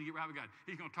how you need to get right with God.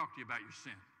 He's going to talk to you about your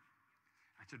sin.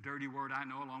 That's a dirty word, I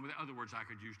know, along with the other words I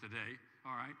could use today,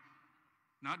 all right?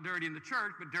 Not dirty in the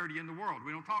church, but dirty in the world.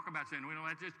 We don't talk about sin. We know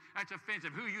that's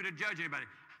offensive. Who are you to judge anybody?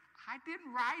 I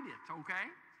didn't write it, okay?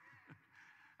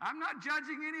 I'm not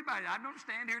judging anybody. I don't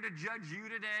stand here to judge you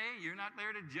today. You're not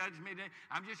there to judge me today.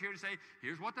 I'm just here to say,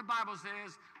 here's what the Bible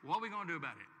says. What are we going to do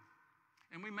about it?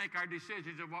 And we make our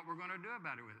decisions of what we're going to do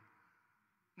about it with it.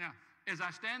 Now, as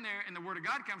I stand there and the Word of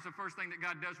God comes, the first thing that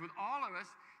God does with all of us,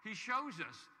 he shows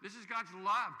us. This is God's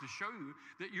love, to show you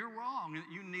that you're wrong and that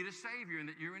you need a Savior and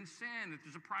that you're in sin, that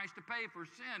there's a price to pay for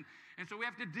sin. And so we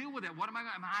have to deal with it. What am I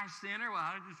a sinner? Well,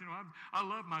 I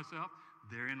love myself.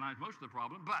 Therein lies most of the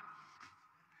problem. But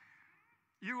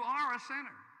you are a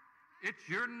sinner. It's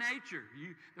your nature.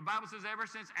 The Bible says ever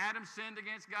since Adam sinned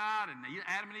against God and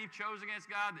Adam and Eve chose against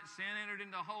God, that sin entered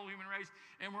into the whole human race,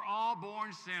 and we're all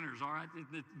born sinners, all right?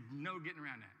 There's no getting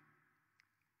around that.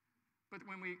 But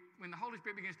when the Holy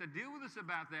Spirit begins to deal with us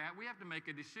about that, we have to make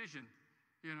a decision,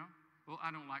 you know. Well, I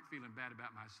don't like feeling bad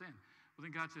about my sin. Well,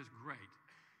 then God says, great.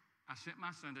 I sent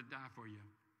my Son to die for you,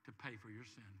 to pay for your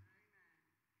sin.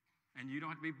 And you don't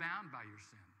have to be bound by your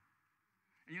sin.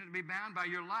 And you have to be bound by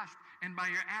your lust and by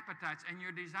your appetites and your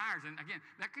desires. And again,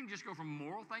 that can just go from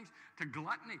moral things to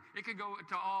gluttony. It could go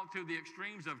to the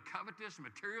extremes of covetous,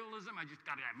 materialism. I just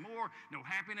got to have more, no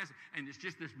happiness, and it's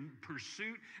just this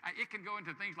pursuit. It can go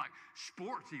into things like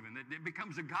sports even, that it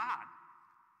becomes a god.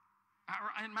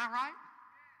 Am I right?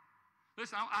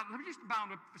 Listen, let me just,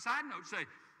 on a side note, say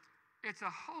it's a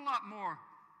whole lot more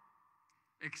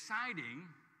exciting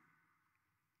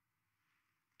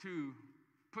to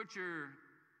put your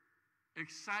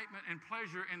excitement and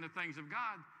pleasure in the things of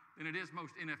God than it is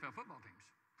most NFL football teams.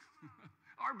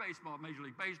 Or baseball, Major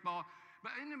League Baseball.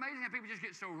 But isn't it amazing how people just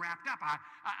get so wrapped up?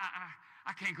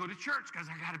 I can't go to church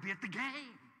because I got to be at the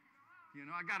game. You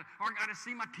know, I got to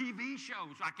see my TV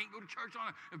show, so I can't go to church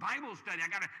on a Bible study. I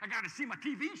got to see my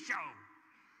TV show.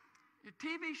 Your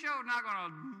TV show is not going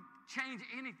to change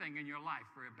anything in your life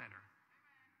for a better.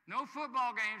 No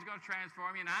football game is going to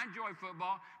transform you, and I enjoy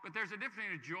football, but there's a difference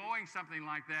between enjoying something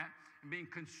like that and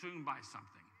being consumed by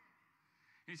something.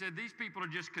 He said, these people are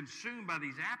just consumed by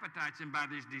these appetites and by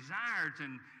these desires,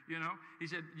 and, he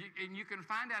said, and you can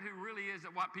find out who really is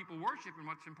at what people worship and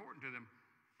what's important to them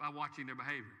by watching their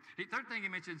behavior. The third thing he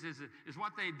mentions is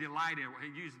what they delight in.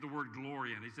 He uses the word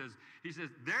glory in. He says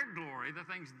their glory, the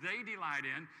things they delight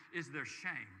in, is their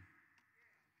shame.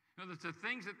 The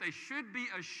things that they should be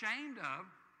ashamed of,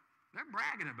 they're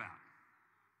bragging about.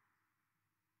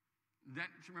 That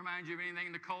reminds you of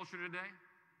anything in the culture today?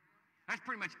 That's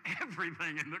pretty much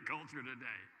everything in the culture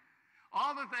today.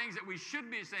 All the things that we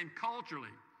should be ashamed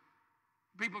culturally,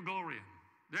 people glory in.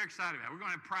 They're excited about it. We're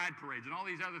going to have pride parades and all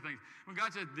these other things. When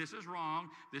God says, this is wrong,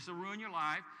 this will ruin your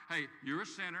life, hey, you're a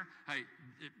sinner, hey,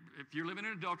 if you're living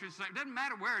in adultery, it doesn't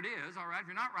matter where it is, all right? If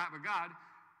you're not right with God,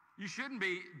 you shouldn't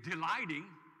be delighting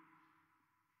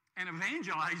and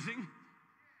evangelizing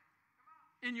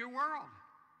in your world.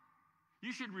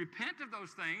 You should repent of those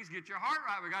things, get your heart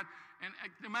right with God, and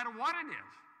no matter what it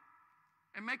is,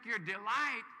 and make your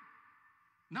delight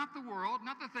not the world,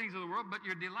 not the things of the world, but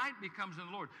your delight becomes in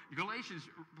the Lord. Galatians,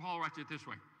 Paul writes it this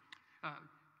way.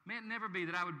 May it never be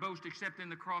that I would boast except in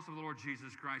the cross of the Lord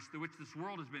Jesus Christ, through which this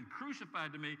world has been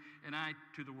crucified to me, and I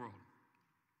to the world.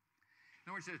 In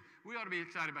other words, he says, we ought to be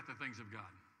excited about the things of God.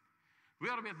 We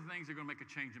ought to be at the things that are going to make a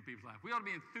change in people's life. We ought to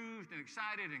be enthused and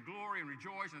excited and glory and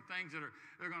rejoice in things that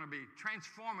are going to be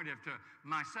transformative to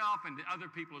myself and to other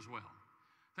people as well.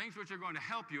 Things which are going to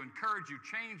help you, encourage you,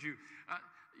 change you.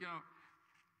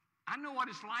 I know what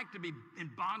it's like to be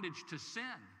in bondage to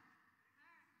sin.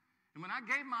 And when I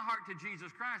gave my heart to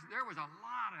Jesus Christ, there was a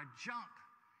lot of junk.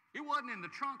 It wasn't in the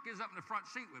trunk, it was up in the front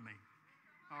seat with me.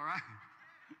 All right?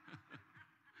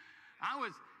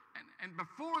 And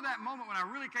before that moment when I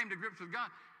really came to grips with God,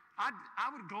 I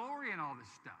would glory in all this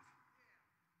stuff.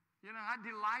 I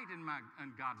delight in my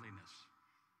ungodliness.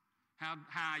 How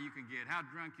high you can get, how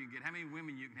drunk you can get, how many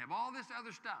women you can have, all this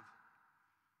other stuff.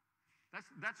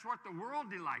 That's what the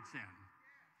world delights in.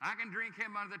 I can drink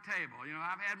him under the table.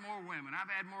 I've had more women.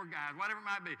 I've had more guys, whatever it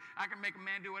might be. I can make a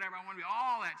man do whatever I want to be.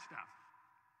 All that stuff.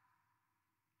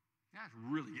 Now it's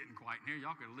really getting quiet in here.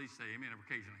 Y'all could at least say amen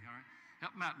occasionally, all right?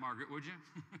 Help them out, Margaret, would you?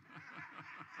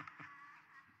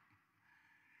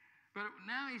 But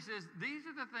now he says, these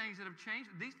are the things that have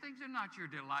changed. These things are not your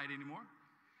delight anymore.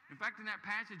 In fact, in that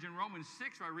passage in Romans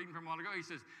 6, I was reading from a while ago, he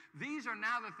says, these are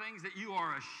now the things that you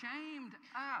are ashamed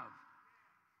of.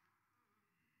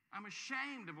 I'm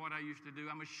ashamed of what I used to do.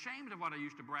 I'm ashamed of what I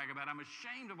used to brag about. I'm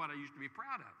ashamed of what I used to be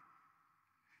proud of.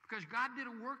 Because God did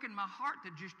a work in my heart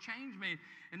that just changed me,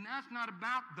 and that's not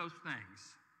about those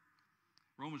things.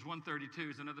 Romans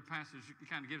 1:32 is another passage that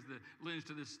kind of gives the lens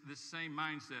to this same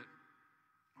mindset.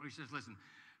 Where he says, listen,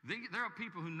 there are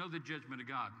people who know the judgment of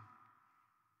God.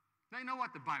 They know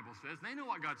what the Bible says. They know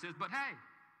what God says. But hey,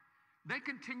 they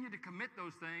continue to commit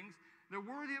those things. They're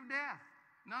worthy of death.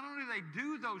 Not only do they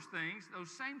do those things,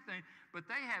 those same things, but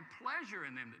they have pleasure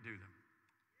in them that do them.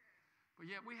 But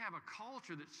yet we have a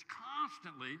culture that's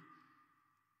constantly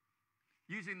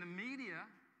using the media,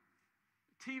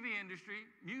 TV industry,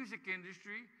 music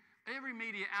industry, every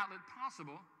media outlet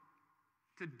possible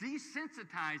to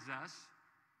desensitize us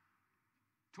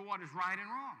to what is right and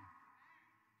wrong.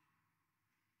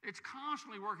 It's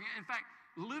constantly working. In fact,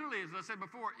 literally, as I said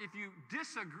before, if you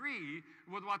disagree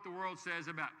with what the world says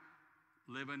about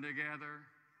living together,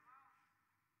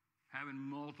 having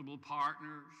multiple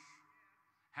partners,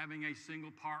 having a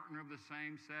single partner of the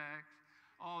same sex,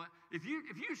 all that. If you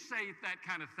say that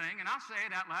kind of thing, and I'll say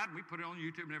it out loud, and we put it on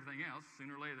YouTube and everything else,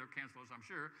 sooner or later they'll cancel us, I'm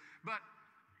sure. But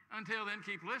until then,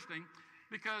 keep listening.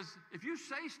 Because if you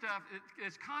say stuff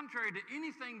that's contrary to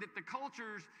anything that the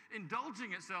culture's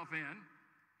indulging itself in,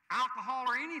 alcohol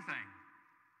or anything,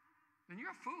 then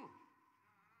you're a fool.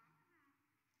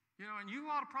 And you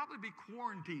ought to probably be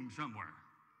quarantined somewhere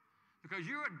because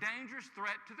you're a dangerous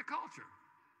threat to the culture.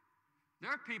 There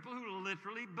are people who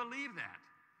literally believe that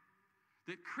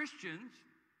Christians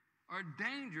are a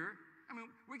danger. I mean,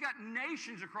 we got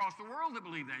nations across the world that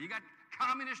believe that. You got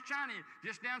communist China,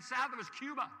 just down south of us,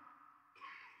 Cuba.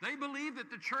 They believe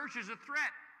that the church is a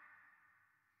threat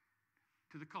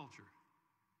to the culture.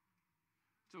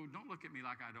 So don't look at me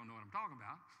like I don't know what I'm talking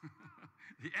about.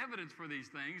 The evidence for these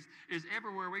things is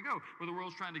everywhere we go, where the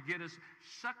world's trying to get us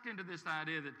sucked into this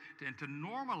idea and to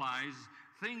normalize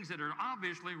things that are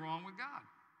obviously wrong with God.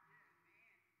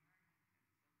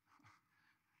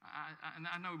 and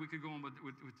I know we could go on with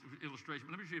illustration,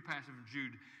 but let me show you a passage from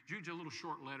Jude. Jude's a little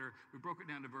short letter. We broke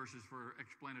it down to verses for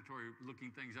explanatory,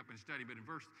 looking things up in study. But in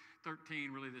verse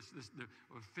 13, really the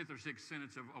fifth or sixth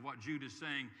sentence of what Jude is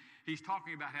saying, he's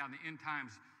talking about how in the end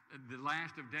times, the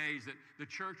last of days, that the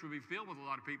church would be filled with a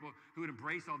lot of people who would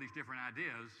embrace all these different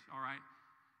ideas, all right,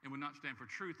 and would not stand for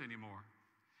truth anymore.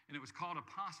 And it was called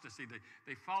apostasy.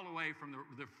 They fall away from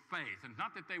the faith. And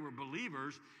not that they were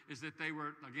believers, is that they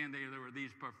were, again, they were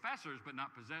these professors, but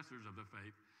not possessors of the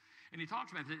faith. And he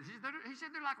talks about it. He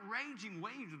said they're like raging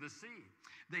waves of the sea.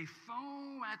 They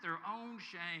foam at their own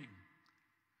shame.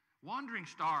 Wandering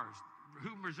stars,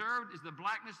 whom reserved is the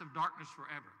blackness of darkness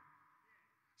forever.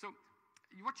 So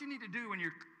what you need to do when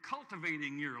you're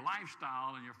cultivating your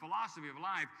lifestyle and your philosophy of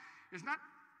life is not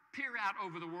peer out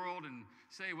over the world and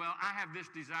say, well, I have this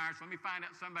desire, so let me find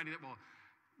out somebody that will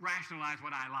rationalize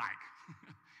what I like.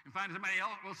 And find somebody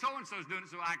else, well, so-and-so's doing it,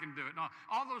 so I can do it. No,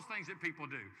 all those things that people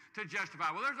do to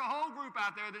justify. Well, there's a whole group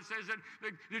out there that says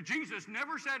that Jesus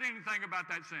never said anything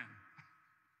about that sin.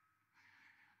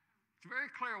 It's very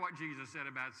clear what Jesus said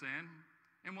about sin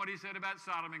and what he said about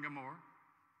Sodom and Gomorrah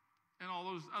and all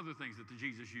those other things that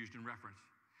Jesus used in reference.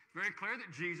 Very clear that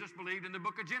Jesus believed in the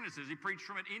book of Genesis. He preached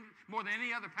from it more than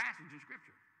any other passage in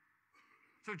Scripture.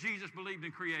 So Jesus believed in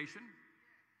creation.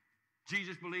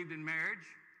 Jesus believed in marriage.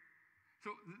 So,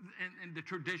 and the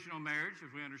traditional marriage, as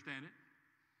we understand it.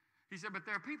 He said, but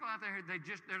there are people out there, they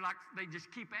just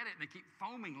keep at it, and they keep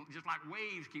foaming, just like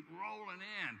waves keep rolling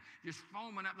in, just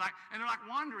foaming up, and they're like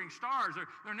wandering stars.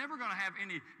 They're never going to have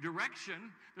any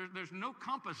direction. There's no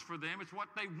compass for them. It's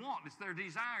what they want. It's their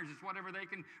desires. It's whatever they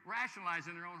can rationalize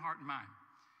in their own heart and mind.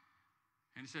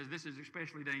 And he says this is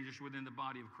especially dangerous within the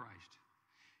body of Christ.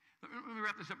 Let me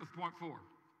wrap this up with point 4.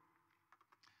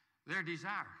 Their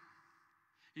desire.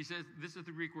 He says, this is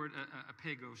the Greek word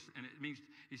apegos, and it means,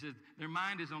 he says, their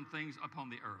mind is on things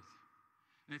upon the earth.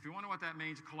 And if you wonder what that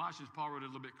means, Colossians, Paul wrote it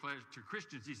a little bit clear to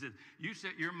Christians. He said, you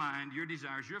set your mind, your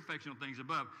desires, your affection on things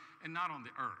above, and not on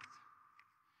the earth.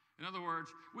 In other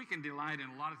words, we can delight in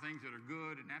a lot of things that are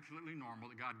good and absolutely normal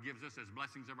that God gives us as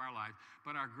blessings of our life,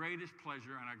 but our greatest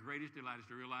pleasure and our greatest delight is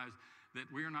to realize that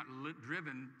we are not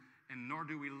driven, and nor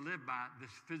do we live by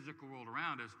this physical world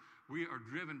around us. We are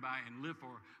driven by and live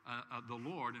for the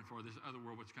Lord and for this other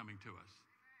world that's coming to us.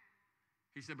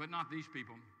 He said, but not these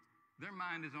people. Their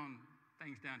mind is on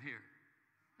things down here.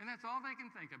 And that's all they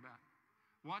can think about.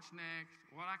 What's next,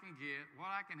 what I can get,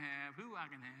 what I can have, who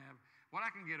I can have, what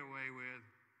I can get away with.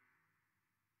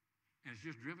 And it's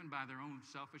just driven by their own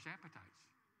selfish appetites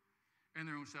and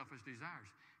their own selfish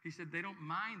desires. He said they don't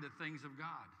mind the things of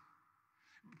God.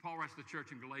 Paul writes to the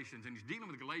church in Galatians, and he's dealing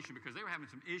with Galatians because they were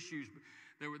having some issues.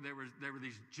 There were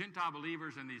these Gentile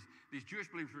believers, and these Jewish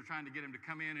believers were trying to get them to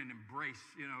come in and embrace,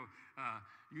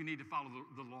 you need to follow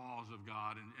the laws of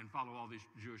God and follow all these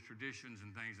Jewish traditions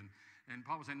and things. And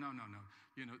Paul was saying, no.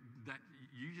 That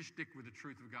you just stick with the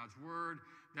truth of God's word.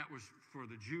 That was for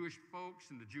the Jewish folks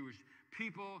and the Jewish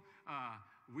people.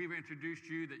 We've introduced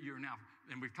you that you're now,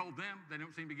 and we've told them, they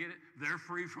don't seem to get it. They're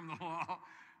free from the law.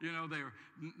 They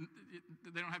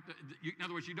don't have to, in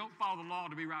other words, you don't follow the law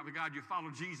to be right with God. You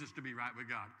follow Jesus to be right with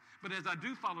God. But as I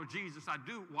do follow Jesus, I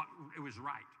do what it was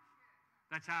right.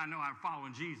 That's how I know I'm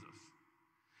following Jesus.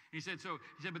 He said,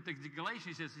 but the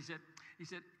Galatians, he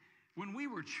said, when we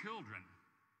were children,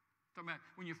 talking about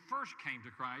when you first came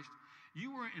to Christ, you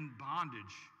were in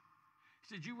bondage.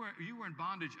 He said, you were in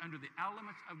bondage under the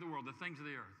elements of the world, the things of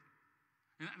the earth.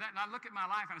 And I look at my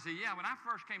life and I say, yeah, when I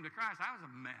first came to Christ, I was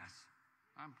a mess.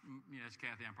 Yes,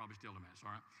 Kathy, I'm probably still a mess,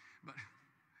 all right? But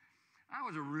I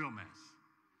was a real mess.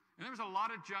 And there was a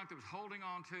lot of junk that was holding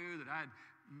on to, that I had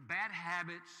bad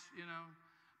habits,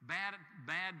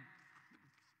 bad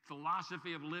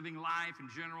philosophy of living life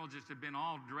in general, just had been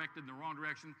all directed in the wrong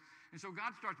direction. And so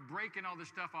God starts breaking all this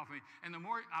stuff off of me. And the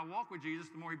more I walk with Jesus,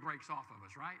 the more he breaks off of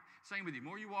us, right? Same with you. The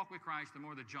more you walk with Christ, the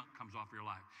more the junk comes off your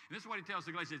life. And this is what he tells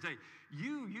the Galatians. He says, hey,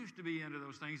 you used to be under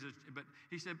those things, but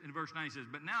he said in verse 9, he says,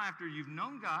 but now after you've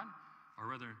known God,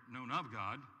 or rather known of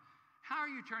God, how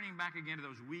are you turning back again to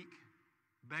those weak,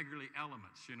 beggarly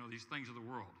elements, these things of the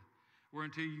world?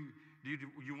 Do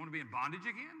you want to be in bondage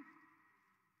again?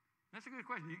 That's a good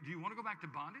question. Do you want to go back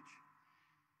to bondage?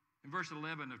 In verse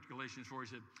 11 of Galatians 4,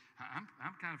 he said,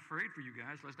 I'm kind of afraid for you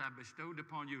guys, lest I bestowed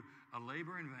upon you a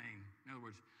labor in vain. In other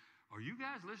words, are you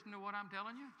guys listening to what I'm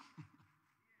telling you?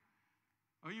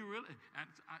 Are you really?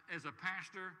 As a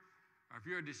pastor, or if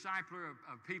you're a discipler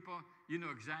of people, you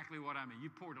know exactly what I mean. You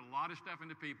poured a lot of stuff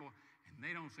into people, and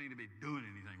they don't seem to be doing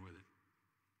anything with it.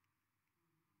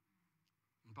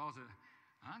 And Paul said,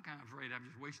 I'm kind of afraid I'm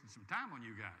just wasting some time on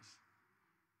you guys.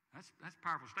 That's a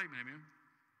powerful statement, amen?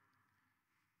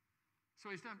 So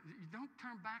he's done. You don't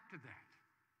turn back to that.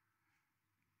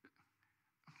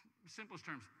 Simplest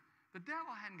terms, the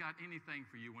devil hadn't got anything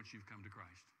for you once you've come to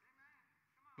Christ,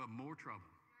 but more trouble.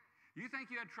 You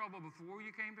think you had trouble before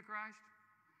you came to Christ?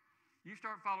 You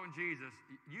start following Jesus,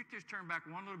 you just turn back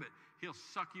one little bit, he'll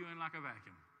suck you in like a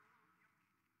vacuum.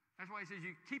 That's why he says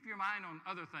you keep your mind on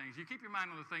other things. You keep your mind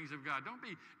on the things of God. Don't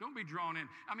be drawn in.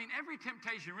 I mean, every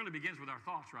temptation really begins with our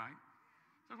thoughts, right?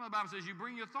 That's why the Bible says you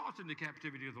bring your thoughts into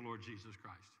captivity of the Lord Jesus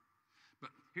Christ.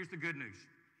 But here's the good news.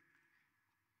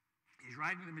 He's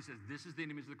writing to them, he says, this is the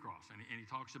image of the cross. And he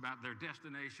talks about their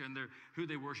destination, who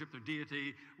they worship, their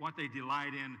deity, what they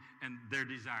delight in, and their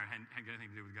desire. Hadn't got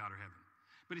anything to do with God or heaven.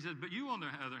 But he says, but you on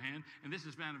the other hand, and this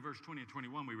is found in verse 20 and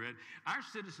 21 we read, our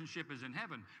citizenship is in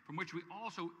heaven, from which we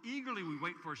also eagerly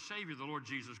wait for a Savior, the Lord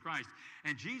Jesus Christ.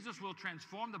 And Jesus will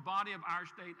transform the body of our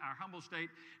state, our humble state,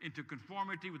 into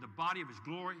conformity with the body of his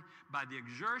glory by the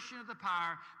exertion of the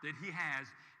power that he has,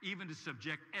 even to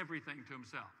subject everything to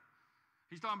himself.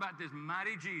 He's talking about this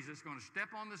mighty Jesus going to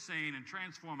step on the scene and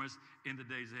transform us in the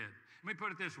days ahead. Let me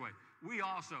put it this way. We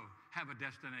also have a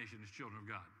destination as children of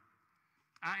God.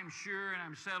 I am sure and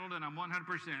I'm settled and I'm 100%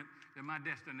 that my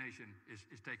destination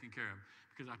is taken care of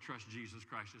because I trust Jesus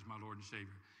Christ as my Lord and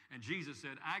Savior. And Jesus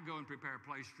said, I go and prepare a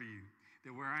place for you,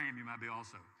 that where I am you might be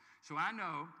also. So I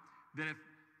know that if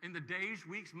in the days,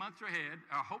 weeks, months ahead,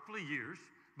 or hopefully years,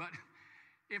 but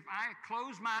if I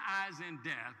close my eyes in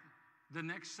death, the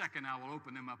next second I will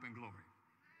open them up in glory.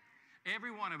 Every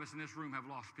one of us in this room have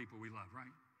lost people we love,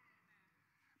 right?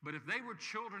 But if they were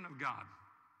children of God,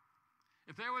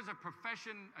 if there was a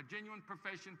genuine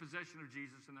profession, possession of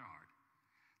Jesus in their heart,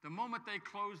 the moment they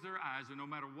closed their eyes, and no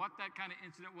matter what that kind of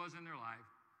incident was in their life,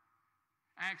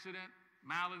 accident,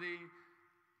 malady,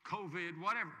 COVID,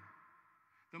 whatever,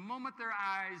 the moment their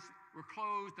eyes were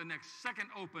closed, the next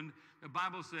second opened, the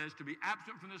Bible says to be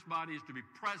absent from this body is to be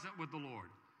present with the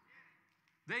Lord.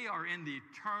 They are in the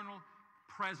eternal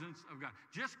presence of God.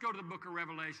 Just go to the book of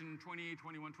Revelation, 28,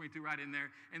 21, 22, right in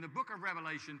there. In the book of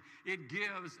Revelation, it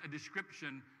gives a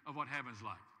description of what heaven's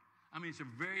like. I mean, it's a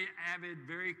very avid,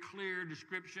 very clear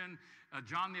description.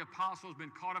 John the Apostle has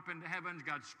been caught up into heaven.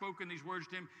 God's spoken these words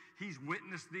to him. He's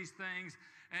witnessed these things.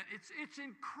 And it's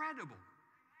incredible.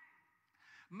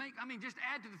 Just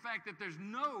add to the fact that there's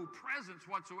no presence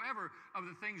whatsoever of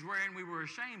the things wherein we were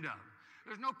ashamed of.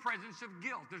 There's no presence of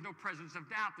guilt. There's no presence of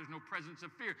doubt. There's no presence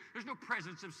of fear. There's no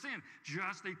presence of sin.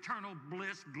 Just the eternal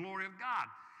bliss, glory of God.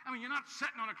 I mean, you're not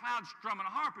sitting on a cloud strumming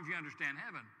a harp if you understand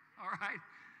heaven, all right?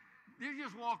 You're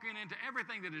just walking into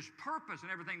everything that is purpose and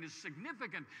everything that's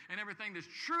significant and everything that's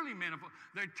truly meaningful.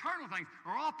 The eternal things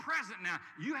are all present now.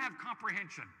 You have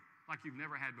comprehension like you've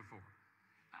never had before.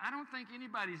 I don't think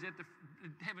anybody's at the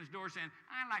heaven's door saying,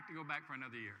 I'd like to go back for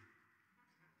another year.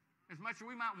 As much as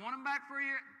we might want them back for a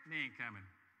year, they ain't coming.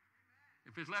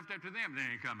 If it's left up to them, they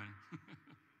ain't coming.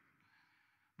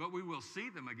 But we will see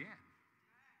them again.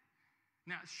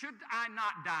 Now, should I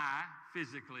not die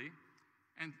physically,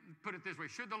 and put it this way,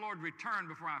 should the Lord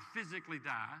return before I physically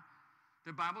die,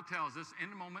 the Bible tells us in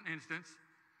the moment instance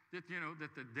that,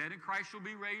 that the dead in Christ will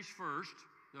be raised first.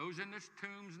 Those in the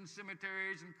tombs and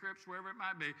cemeteries and crypts, wherever it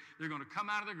might be, they're going to come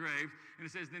out of the grave. And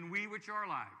it says, then we which are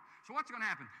alive. So what's going to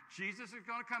happen? Jesus is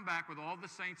going to come back with all the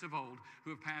saints of old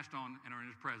who have passed on and are in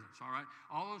his presence, all right?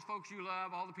 All those folks you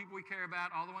love, all the people we care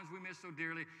about, all the ones we miss so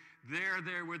dearly, they're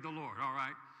there with the Lord, all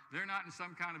right? They're not in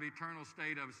some kind of eternal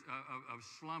state of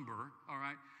slumber, all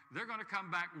right? They're going to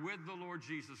come back with the Lord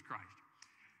Jesus Christ.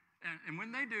 And when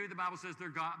they do, the Bible says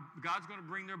God's going to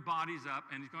bring their bodies up,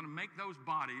 and he's going to make those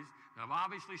bodies that have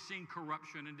obviously seen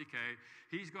corruption and decay.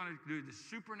 He's going to do the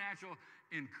supernatural,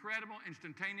 incredible,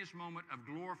 instantaneous moment of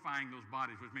glorifying those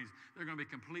bodies, which means they're going to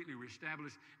be completely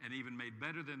reestablished and even made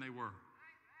better than they were.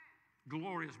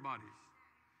 Glorious bodies.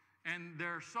 And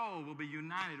their soul will be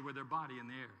united with their body in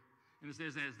the air. And it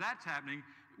says, as that's happening,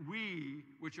 we,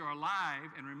 which are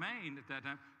alive and remain at that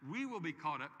time, we will be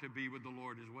caught up to be with the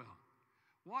Lord as well.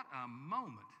 What a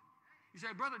moment. You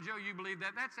say, Brother Joe, you believe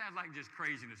that? That sounds like just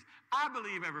craziness. I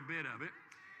believe every bit of it,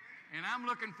 and I'm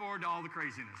looking forward to all the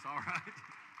craziness, all right?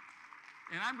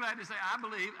 And I'm glad to say I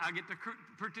believe I get to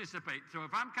participate. So if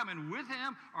I'm coming with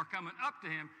him or coming up to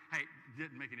him, hey,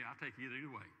 didn't make any, I'll take either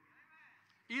way.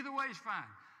 Either way is fine.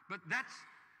 But that's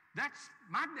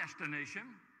my destination.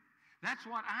 That's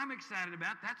what I'm excited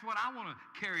about. That's what I want to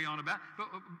carry on about.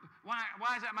 But why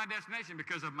is that my destination?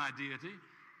 Because of my deity.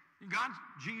 God,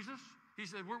 Jesus, he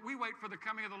said, we wait for the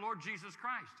coming of the Lord Jesus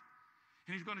Christ.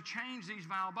 And he's going to change these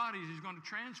vile bodies. He's going to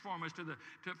transform us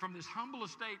from this humble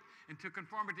estate into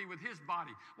conformity with his body.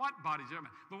 What bodies?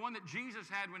 The one that Jesus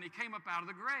had when he came up out of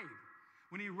the grave,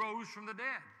 when he rose from the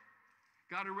dead.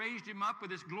 God had raised him up with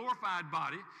this glorified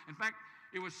body. In fact,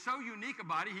 it was so unique a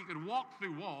body, he could walk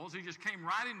through walls. He just came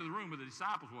right into the room where the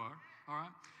disciples were. All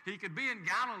right? He could be in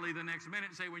Galilee the next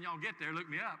minute and say, when y'all get there, look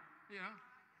me up. You know?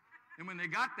 And when they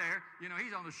got there,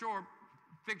 he's on the shore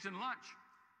fixing lunch.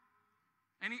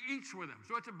 And he eats with them.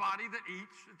 So it's a body that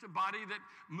eats. It's a body that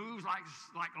moves like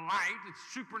light. It's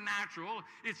supernatural.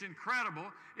 It's incredible.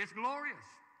 It's glorious.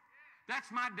 That's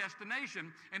my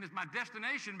destination. And it's my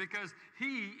destination because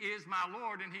he is my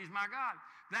Lord and he's my God.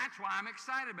 That's why I'm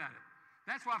excited about it.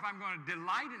 That's why if I'm going to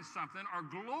delight in something or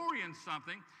glory in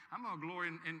something, I'm going to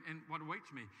glory in what awaits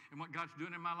me and what God's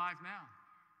doing in my life now.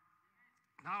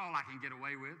 Not all I can get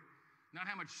away with. Not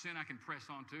how much sin I can press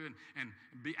onto and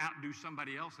outdo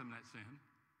somebody else in that sin.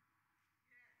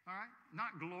 All right?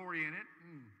 Not glory in it,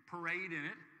 parade in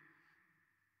it,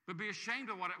 but be ashamed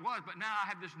of what it was. But now I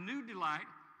have this new delight.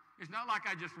 It's not like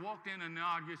I just walked in and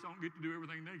now I just don't get to do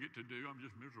everything they get to do. I'm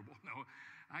just miserable. No,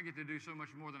 I get to do so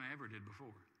much more than I ever did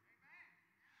before.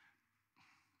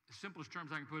 The simplest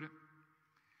terms I can put it,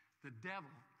 the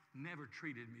devil never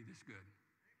treated me this good.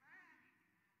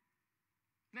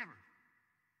 Never.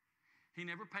 He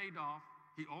never paid off.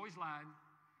 He always lied.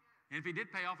 And if he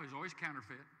did pay off, it was always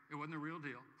counterfeit. It wasn't the real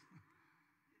deal.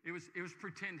 It was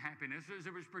pretend happiness.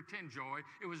 It was pretend joy.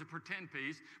 It was a pretend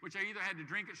peace, which I either had to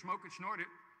drink it, smoke it, snort it,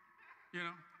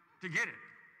 to get it,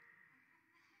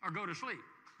 or go to sleep.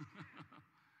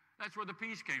 That's where the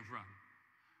peace came from.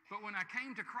 But when I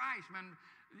came to Christ, man,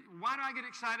 why do I get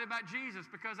excited about Jesus?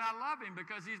 Because I love him,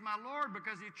 because he's my Lord,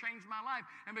 because he changed my life,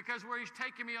 and because where he's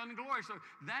taking me in glory. So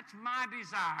that's my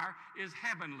desire, is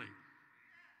heavenly.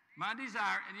 My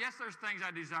desire, and yes, there's things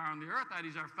I desire on the earth. I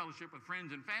desire fellowship with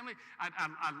friends and family.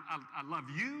 I love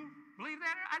you. Believe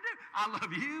that? I do. I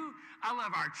love you. I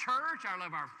love our church. I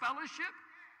love our fellowship.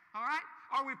 All right?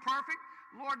 Are we perfect?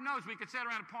 Lord knows we could sit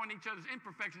around and point each other's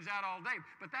imperfections out all day,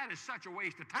 but that is such a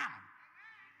waste of time.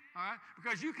 All right?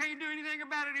 Because you can't do anything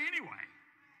about it anyway.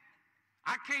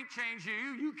 I can't change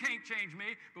you. You can't change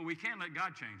me, but we can let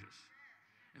God change us.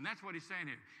 And that's what he's saying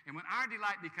here. And when our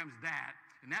delight becomes that,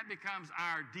 and that becomes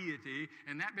our deity,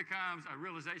 and that becomes a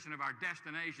realization of our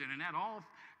destination, and that all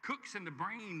cooks in the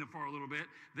brain for a little bit,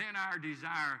 then our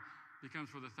desire becomes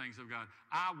for the things of God.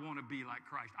 I want to be like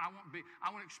Christ. I want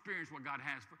to experience what God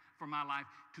has for my life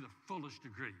to the fullest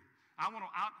degree. I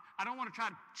don't want to try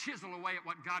to chisel away at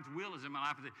what God's will is in my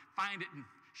life, and find it and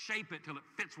shape it till it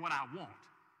fits what I want.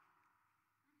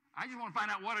 I just want to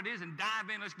find out what it is and dive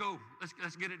in. Let's go.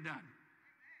 Let's get it done.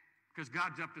 Because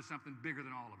God's up to something bigger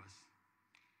than all of us.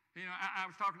 I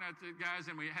was talking to the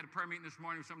guys, and we had a prayer meeting this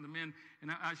morning with some of the men,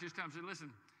 and I was just telling them, I said, listen,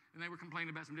 and they were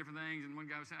complaining about some different things, and one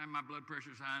guy was saying, my blood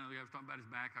pressure's high, and the other guy was talking about his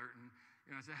back hurting.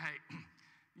 I said, hey,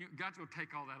 God's going to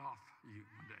take all that off you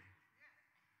one day.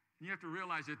 And you have to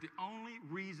realize that the only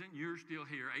reason you're still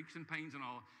here, aches and pains and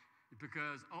all, is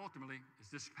because ultimately,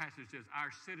 as this passage says,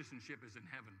 our citizenship is in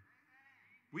heaven.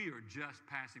 We are just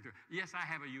passing through. Yes, I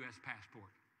have a U.S.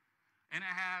 passport. And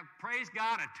I have, praise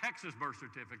God, a Texas birth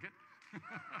certificate.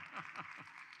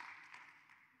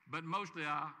 But mostly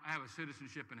I have a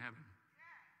citizenship in heaven.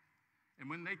 And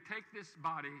when they take this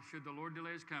body, should the Lord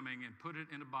delay his coming, and put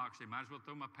it in a box, they might as well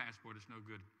throw my passport. It's no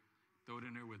good. Throw it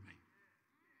in there with me.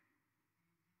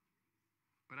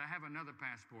 But I have another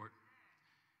passport.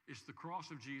 It's the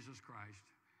cross of Jesus Christ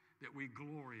that we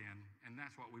glory in, and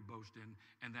that's what we boast in,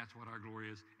 and that's what our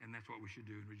glory is, and that's what we should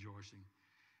do in rejoicing.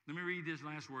 Let me read these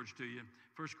last words to you.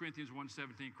 1 Corinthians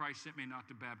 1:17, Christ sent me not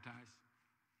to baptize,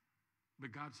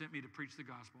 but God sent me to preach the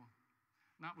gospel,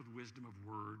 not with wisdom of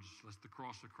words, lest the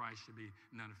cross of Christ should be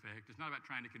none effect. It's not about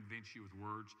trying to convince you with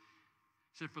words.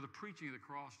 It said, for the preaching of the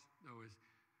cross, though, is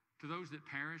to those that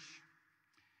perish,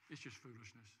 it's just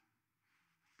foolishness.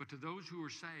 But to those who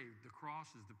are saved, the cross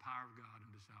is the power of God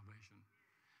unto salvation.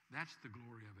 That's the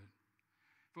glory of it.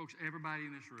 Folks, everybody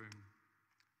in this room,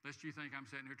 lest you think I'm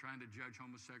sitting here trying to judge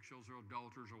homosexuals or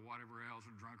adulterers or whatever else,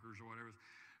 or drunkards or whatever,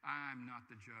 I'm not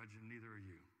the judge, and neither are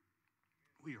you.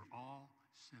 We are all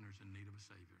sinners in need of a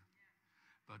Savior.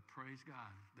 But praise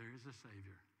God, there is a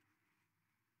Savior.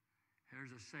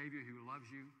 There's a Savior who loves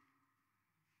you,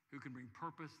 who can bring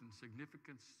purpose and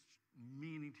significance,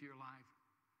 meaning to your life,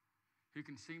 who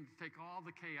can seem to take all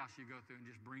the chaos you go through and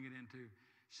just bring it into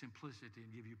simplicity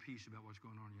and give you peace about what's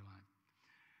going on in your life.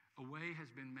 A way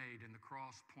has been made, and the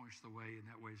cross points the way, and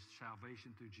that way is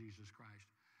salvation through Jesus Christ.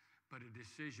 But a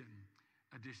decision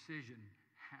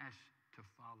has to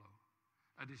follow.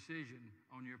 A decision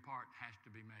on your part has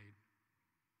to be made.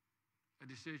 A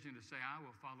decision to say, I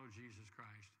will follow Jesus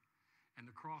Christ. And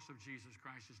the cross of Jesus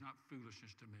Christ is not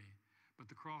foolishness to me,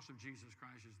 but the cross of Jesus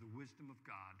Christ is the wisdom of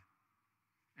God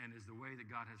and is the way that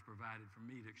God has provided for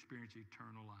me to experience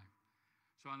eternal life.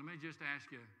 So let me just ask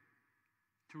you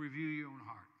to review your own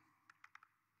heart.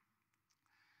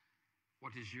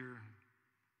 What is your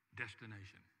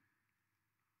destination?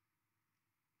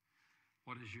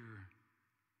 What is your,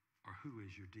 or who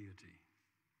is your deity?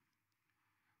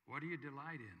 What do you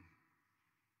delight in?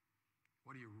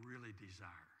 What do you really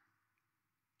desire?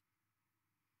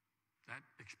 That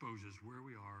exposes where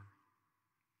we are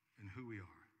and who we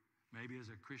are. Maybe as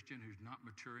a Christian who's not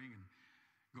maturing and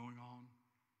going on,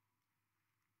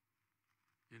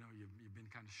 you've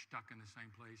been kind of stuck in the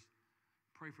same place.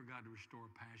 Pray for God to restore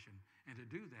passion. And to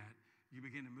do that, you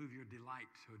begin to move your delight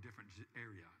to a different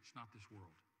area. It's not this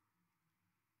world.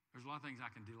 There's a lot of things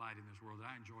I can delight in this world that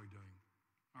I enjoy doing.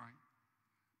 All right?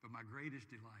 But my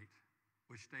greatest delight,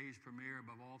 which stays premier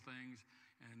above all things,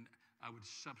 and I would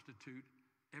substitute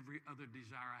every other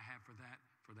desire I have for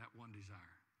that one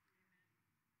desire,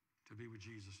 to be with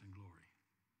Jesus in glory.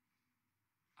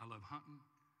 I love hunting.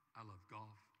 I love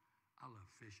golf. I love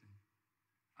fishing.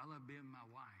 I love being my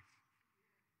wife.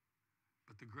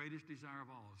 But the greatest desire of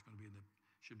all is going to be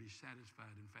should be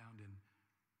satisfied and found in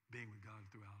being with God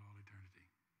throughout all eternity.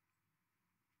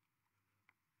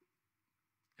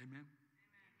 Amen?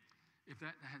 If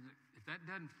that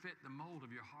doesn't fit the mold of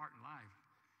your heart and life,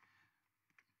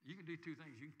 you can do two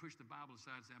things. You can push the Bible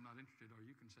aside and say, I'm not interested, or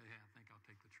you can say, hey, I think I'll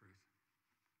take the truth.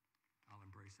 I'll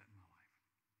embrace that in my life.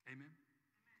 Amen?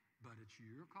 But it's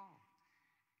your call.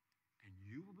 And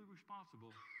you will be responsible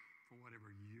for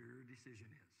whatever your decision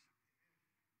is.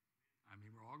 I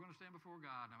mean, we're all going to stand before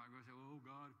God. I'm not going to say, oh,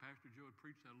 God, Pastor Joe had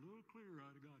preached that a little clearer,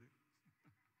 I'd have got it.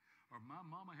 Or my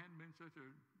mama hadn't been such a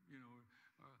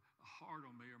hard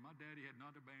on me, or my daddy had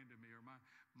not abandoned me, or my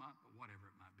whatever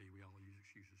it might be, we all use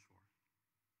excuses for.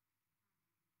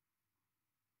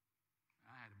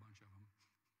 I had a bunch of them.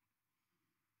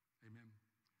 Amen.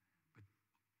 But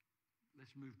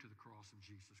let's move to the cross of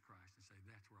Jesus Christ and say,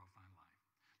 that's where I'll find life.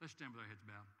 Let's stand with our heads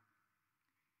bowed.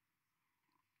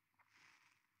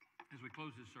 As we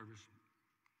close this service,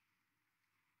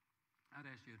 I'd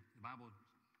ask you, the Bible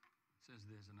says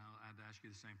this, and I'd ask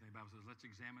you the same thing. The Bible says, let's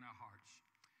examine our hearts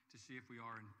to see if we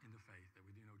are in the faith, that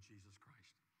we do know Jesus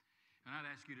Christ. And I'd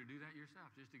ask you to do that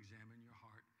yourself. Just examine your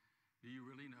heart. Do you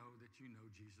really know that you know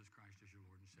Jesus Christ as your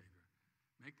Lord and Savior?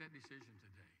 Make that decision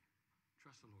today.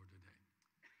 Trust the Lord today.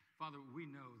 Father,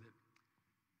 we know that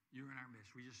you're in our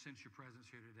midst. We just sense your presence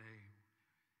here today.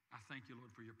 I thank you,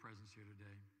 Lord, for your presence here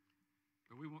today.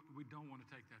 But we don't want to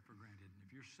take that for granted. And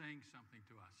if you're saying something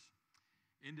to us,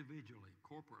 individually,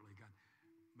 corporately, God,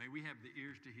 may we have the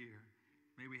ears to hear.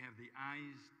 May we have the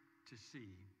eyes to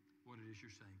see what it is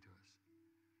you're saying to us.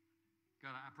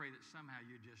 God, I pray that somehow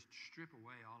you just strip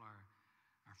away all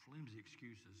our flimsy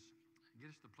excuses and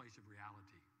get us to the place of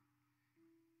reality.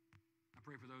 I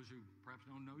pray for those who perhaps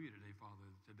don't know you today, Father,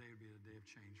 that today would be a day of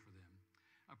change for them.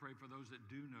 I pray for those that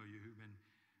do know you, who've been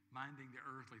minding the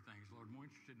earthly things, Lord, more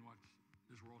interested in what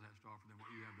this world has to offer than what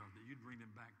you have to offer, that you'd bring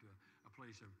them back to a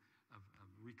place of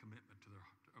recommitment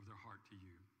of their heart to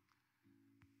you.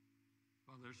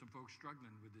 Father, there's some folks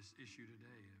struggling with this issue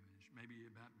today. It's maybe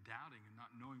about doubting and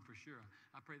not knowing for sure.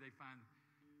 I pray they find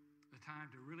the time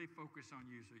to really focus on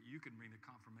you so that you can bring the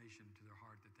confirmation to their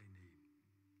heart that they need.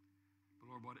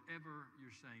 But Lord, whatever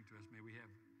you're saying to us, may we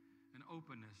have an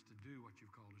openness to do what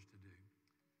you've called us to do.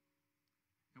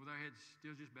 And with our heads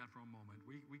still just bowed for a moment,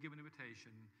 we give an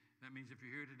invitation. That means if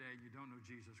you're here today and you don't know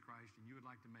Jesus Christ and you would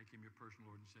like to make him your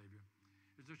personal Lord and Savior,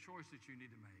 there's a choice that you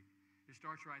need to make. It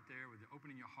starts right there with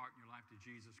opening your heart and your life to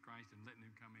Jesus Christ and letting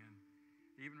him come in.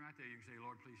 Even right there, you can say,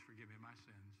 Lord, please forgive me my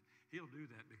sins. He'll do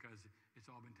that because it's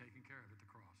all been taken care of at the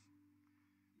cross.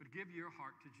 But give your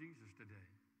heart to Jesus today.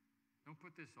 Don't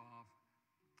put this off.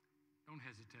 Don't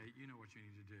hesitate. You know what you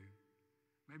need to do.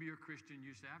 Maybe you're a Christian.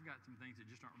 You say, I've got some things that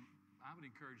just aren't. I would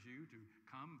encourage you to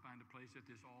come and find a place at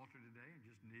this altar today and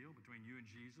just kneel between you and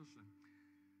Jesus and,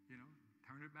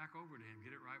 turn it back over to him.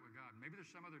 Get it right with God. Maybe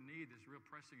there's some other need that's real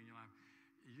pressing in your life.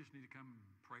 You just need to come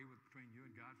pray between you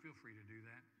and God. Feel free to do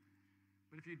that.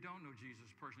 But if you don't know Jesus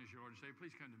personally as your Lord and Savior,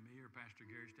 please come to me or Pastor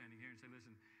Gary standing here and say,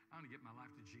 listen, I want to get my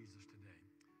life to Jesus today.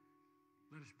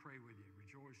 Let us pray with you,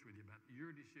 rejoice with you about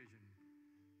your decision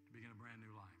to begin a brand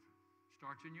new life.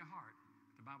 Starts in your heart.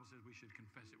 The Bible says we should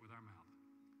confess it with our mouth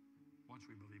once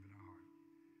we believe in our heart.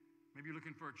 Maybe you're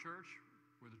looking for a church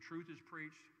where the truth is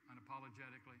preached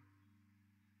unapologetically.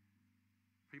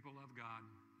 People love God,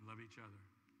 love each other.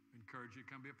 We encourage you to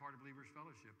come be a part of Believers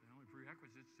Fellowship. The only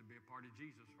prerequisite is to be a part of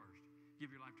Jesus first.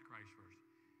 Give your life to Christ first.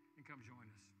 And come join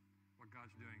us, what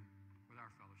God's doing with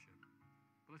our fellowship.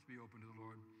 But let's be open to the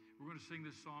Lord. We're going to sing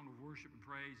this song of worship and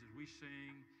praise. As we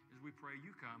sing, as we pray,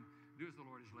 you come. Do as the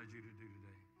Lord has led you to do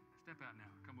today. Step out now.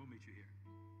 Come, we'll meet you here. Amazing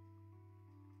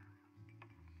grace,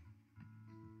 how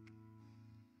sweet the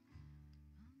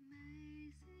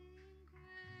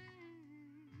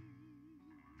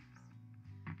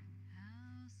sound.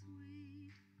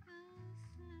 Amazing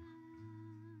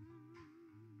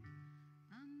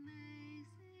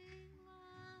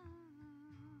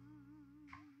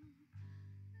love,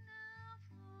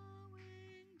 now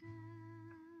flowing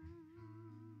down from hands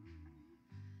and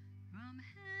feet that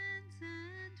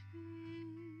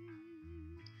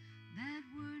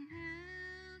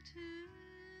were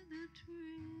nailed to the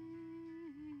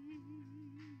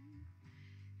tree.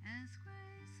 As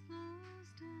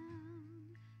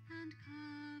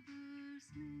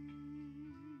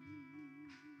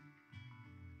grace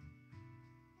flows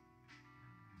down and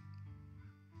covers me.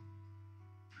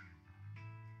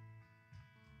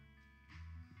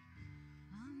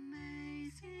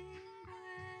 Amazing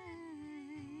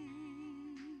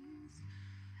grace,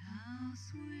 how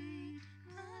sweet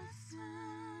the sound.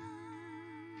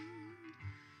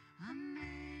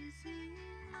 Amazing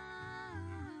love,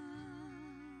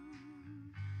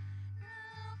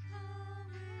 now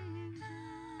flowing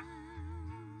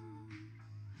down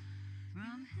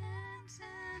from hands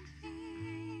and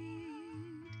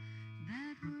feet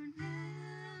that were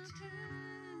nailed to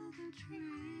the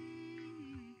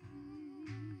tree.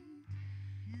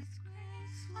 His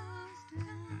grace flows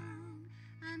down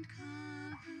and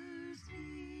covers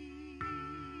me.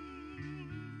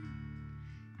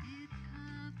 It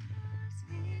covers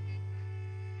me.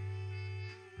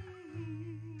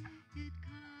 It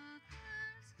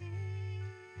covers me.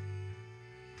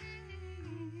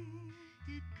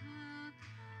 It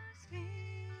covers me.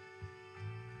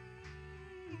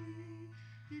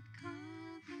 It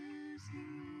covers me.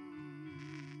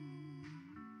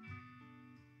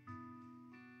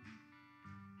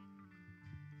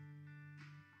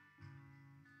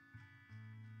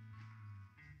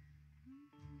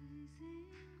 Amazing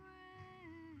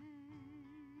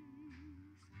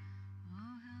grace,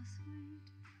 oh how sweet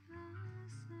the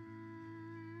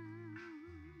sound.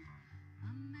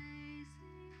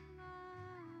 Amazing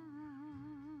love,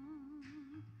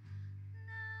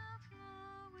 now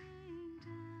flowing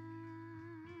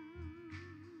down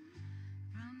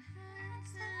from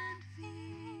hands and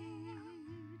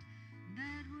feet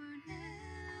that were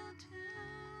nailed to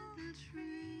the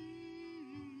tree.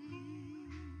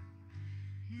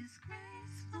 His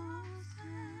grace flows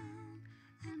down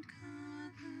and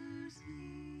covers me.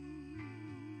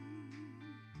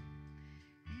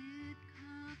 It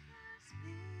covers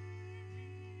me.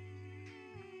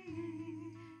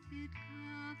 It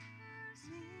covers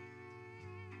me.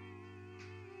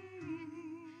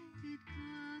 It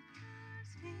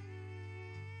covers me.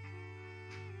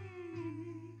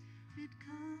 It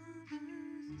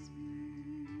covers me.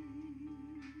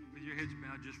 With your heads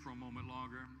bowed just for a moment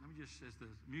longer, let me just, as the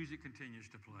music continues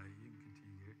to play, you can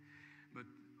continue here. But,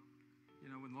 you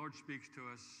know, when the Lord speaks to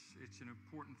us, it's an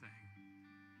important thing.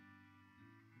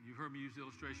 You've heard me use the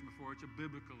illustration before. It's a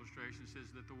biblical illustration. It says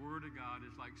that the Word of God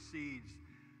is like seeds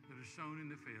that are sown in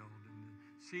the field.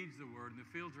 And the seeds are the Word, and the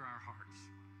fields are our hearts.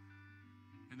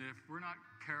 And that if we're not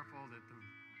careful, that the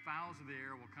fowls of the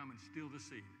air will come and steal the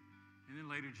seed. And then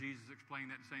later Jesus explained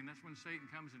that, saying that's when Satan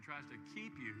comes and tries to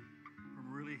keep you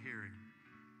from really hearing.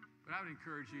 But I would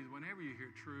encourage you that whenever you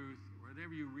hear truth,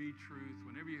 whenever you read truth,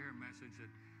 whenever you hear a message, that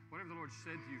whatever the Lord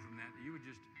said to you from that you would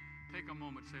just take a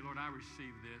moment and say, Lord, I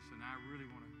receive this, and I really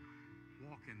want to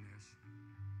walk in this.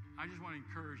 I just want to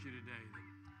encourage you today that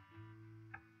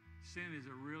sin is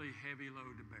a really heavy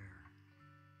load to bear.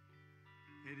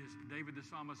 It is. David the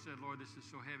psalmist said, Lord, this is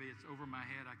so heavy, it's over my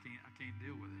head. I can't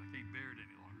deal with it. I can't bear it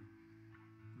any longer.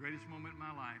 The greatest moment in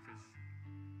my life is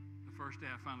the first day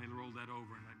I finally rolled that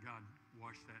over and let God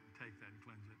wash that and take that and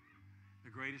cleanse it.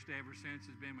 The greatest day ever since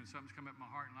has been when something's come up in my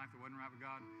heart in life that wasn't right with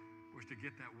God, was to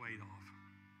get that weight off,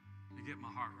 to get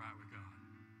my heart right with God.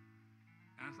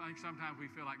 And I think sometimes we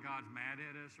feel like God's mad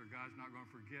at us, or God's not going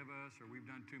to forgive us, or we've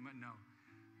done too much. No,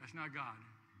 that's not God.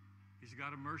 He's a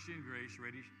God of mercy and grace,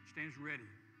 stands ready,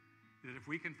 that if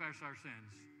we confess our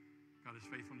sins, God is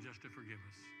faithful and just to forgive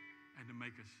us and to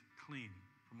make us clean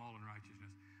from all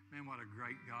unrighteousness. Man, what a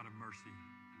great God of mercy.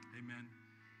 Amen.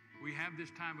 We have this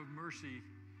time of mercy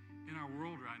in our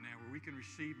world right now where we can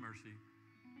receive mercy.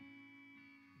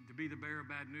 To be the bearer of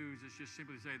bad news is just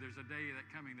simply to say there's a day that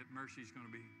coming that mercy is going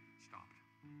to be stopped.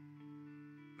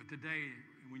 But today,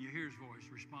 when you hear his voice,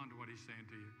 respond to what he's saying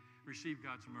to you. Receive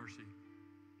God's mercy.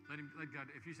 Let God,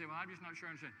 if you say, well, I'm just not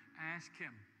sure I understand, ask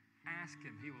him. Ask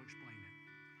him. He will explain it.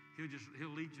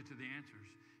 He'll lead you to the answers.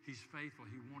 He's faithful.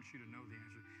 He wants you to know the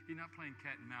answers. He's not playing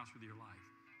cat and mouse with your life.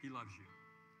 He loves you.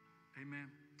 Amen.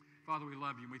 Father, we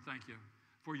love you and we thank you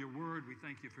for your word. We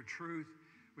thank you for truth.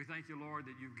 We thank you, Lord,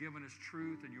 that you've given us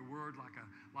truth and your word like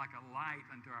a light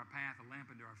unto our path, a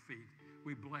lamp unto our feet.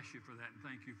 We bless you for that and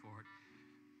thank you for it.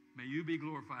 May you be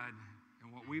glorified in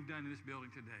what we've done in this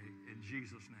building today. In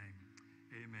Jesus' name,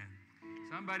 amen.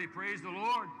 Somebody praise the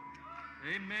Lord.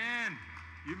 Amen.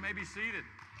 You may be seated.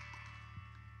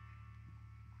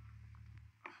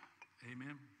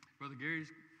 Amen. Brother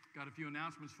Gary's got a few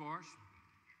announcements for us.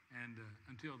 And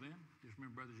until then, just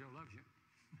remember Brother Joe loves you.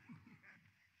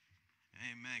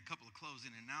 Amen. A couple of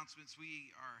closing announcements. We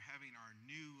are having our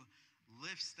new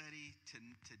lift study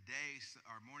today. So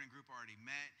our morning group already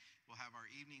met. We'll have our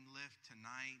evening lift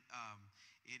tonight.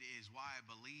 It is Why I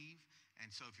Believe. And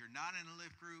so if you're not in a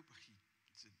lift group,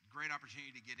 it's a great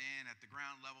opportunity to get in. At the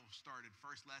ground level, started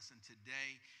first lesson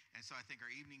today. And so I think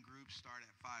our evening groups start at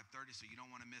 5:30, so you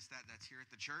don't want to miss that. That's here at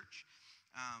the church.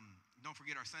 Don't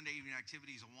forget our Sunday evening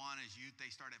activities. Awanas Youth,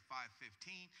 they start at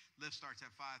 5:15. Lift starts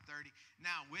at 5:30.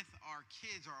 Now, with our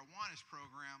kids, our Awanas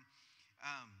program,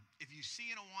 if you see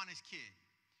an Awanas kid,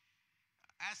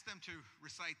 ask them to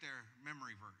recite their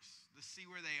memory verse. Let's see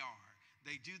where they are.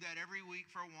 They do that every week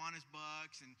for Awanas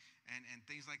Bucks and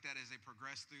things like that as they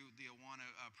progress through the Awana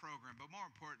program. But more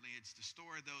importantly, it's to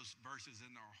store those verses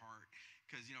in our heart.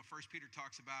 Because, 1 Peter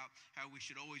talks about how we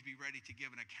should always be ready to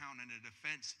give an account and a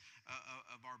defense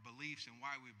of our beliefs and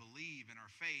why we believe in our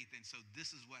faith. And so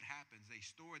this is what happens. They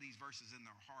store these verses in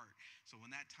their heart. So when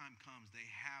that time comes, they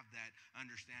have that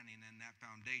understanding and that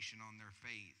foundation on their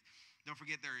faith. Don't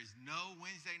forget, there is no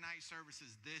Wednesday night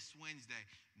services this Wednesday.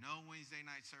 No Wednesday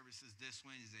night services this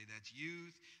Wednesday. That's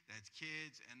youth, that's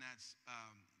kids, and that's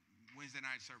Wednesday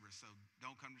night service. So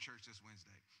don't come to church this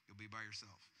Wednesday. You'll be by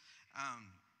yourself.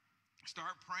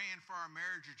 Start praying for our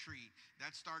marriage retreat.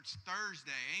 That starts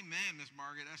Thursday. Amen, Miss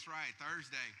Margaret. That's right,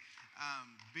 Thursday.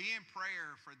 Be in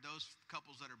prayer for those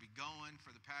couples that will be going, for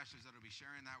the pastors that will be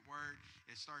sharing that word.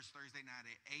 It starts Thursday night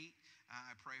at 8.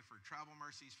 I pray for travel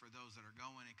mercies for those that are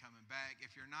going and coming back.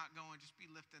 If you're not going, just be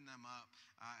lifting them up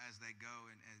as they go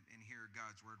and hear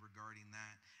God's word regarding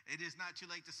that. It is not too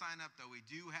late to sign up, though. We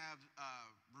do have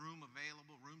rooms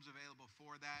available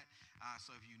for that.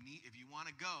 So if you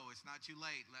want to go, it's not too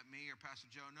late. Let me or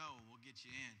Pastor Joe know, and we'll get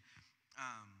you in.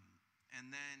 And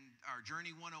then our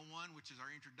Journey 101, which is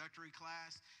our introductory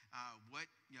class,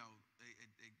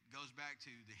 it goes back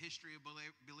to the history of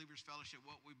Believers Fellowship,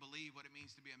 what we believe, what it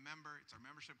means to be a member. It's our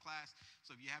membership class.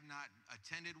 So if you have not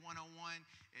attended 101,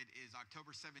 it is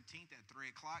October 17th at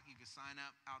 3 o'clock. You can sign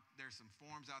up. There's some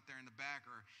forms out there in the back,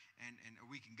 or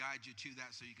we can guide you to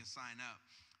that so you can sign up.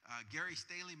 Gary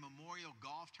Staley Memorial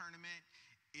Golf Tournament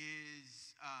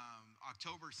is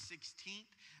October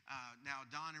 16th. Now,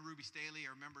 Don and Ruby Staley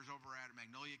are members over at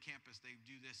Magnolia Campus. They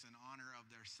do this in honor of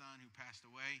their son who passed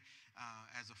away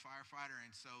as a firefighter.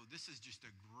 And so this is just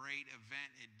a great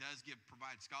event. It does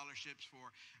provide scholarships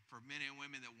for men and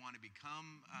women that want to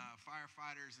become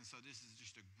firefighters. And so this is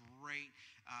just a great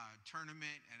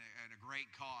tournament and a great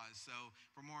cause. So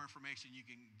for more information, you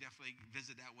can definitely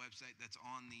visit that website that's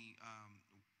on the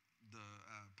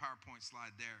PowerPoint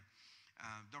slide there.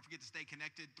 Don't forget to stay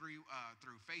connected through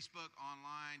Facebook,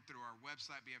 online, through our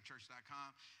website, bfchurch.com,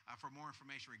 for more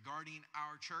information regarding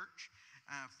our church.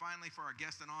 Finally, for our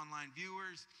guests and online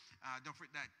viewers, don't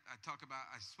forget that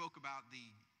I spoke about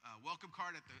the welcome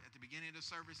card at the beginning of the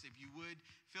service. If you would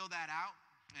fill that out,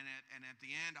 and at the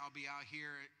end, I'll be out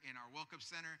here in our welcome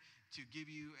center to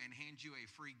give you and hand you a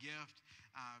free gift,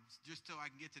 just so I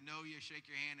can get to know you, shake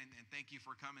your hand, and thank you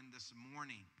for coming this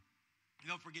morning.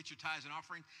 Don't forget your tithes and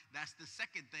offerings. That's the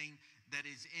second thing that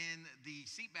is in the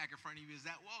seat back in front of you is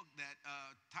that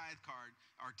tithe card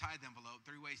or tithe envelope.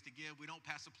 3 ways to give. We don't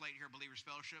pass a plate here at Believers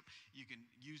Fellowship. You can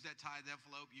use that tithe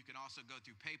envelope. You can also go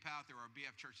through PayPal through our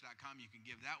bfchurch.com. You can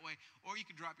give that way. Or you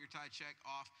can drop your tithe check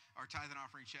off, our tithe and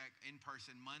offering check in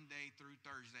person Monday through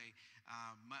Thursday,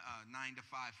 9 to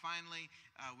 5. Finally,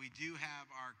 we do have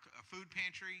our food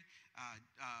pantry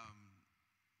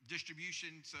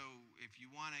distribution. So if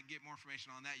you want to get more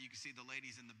information on that, you can see the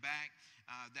ladies in the back.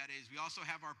 That is, we also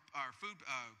have our food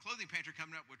clothing pantry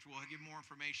coming up, which will give more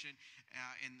information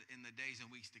in the days and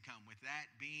weeks to come. With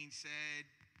that being said,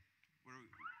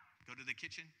 go to the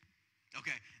kitchen.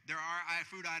 Okay, there are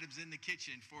food items in the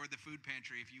kitchen for the food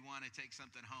pantry if you want to take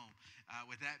something home.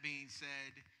 With that being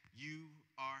said, you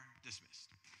are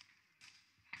dismissed.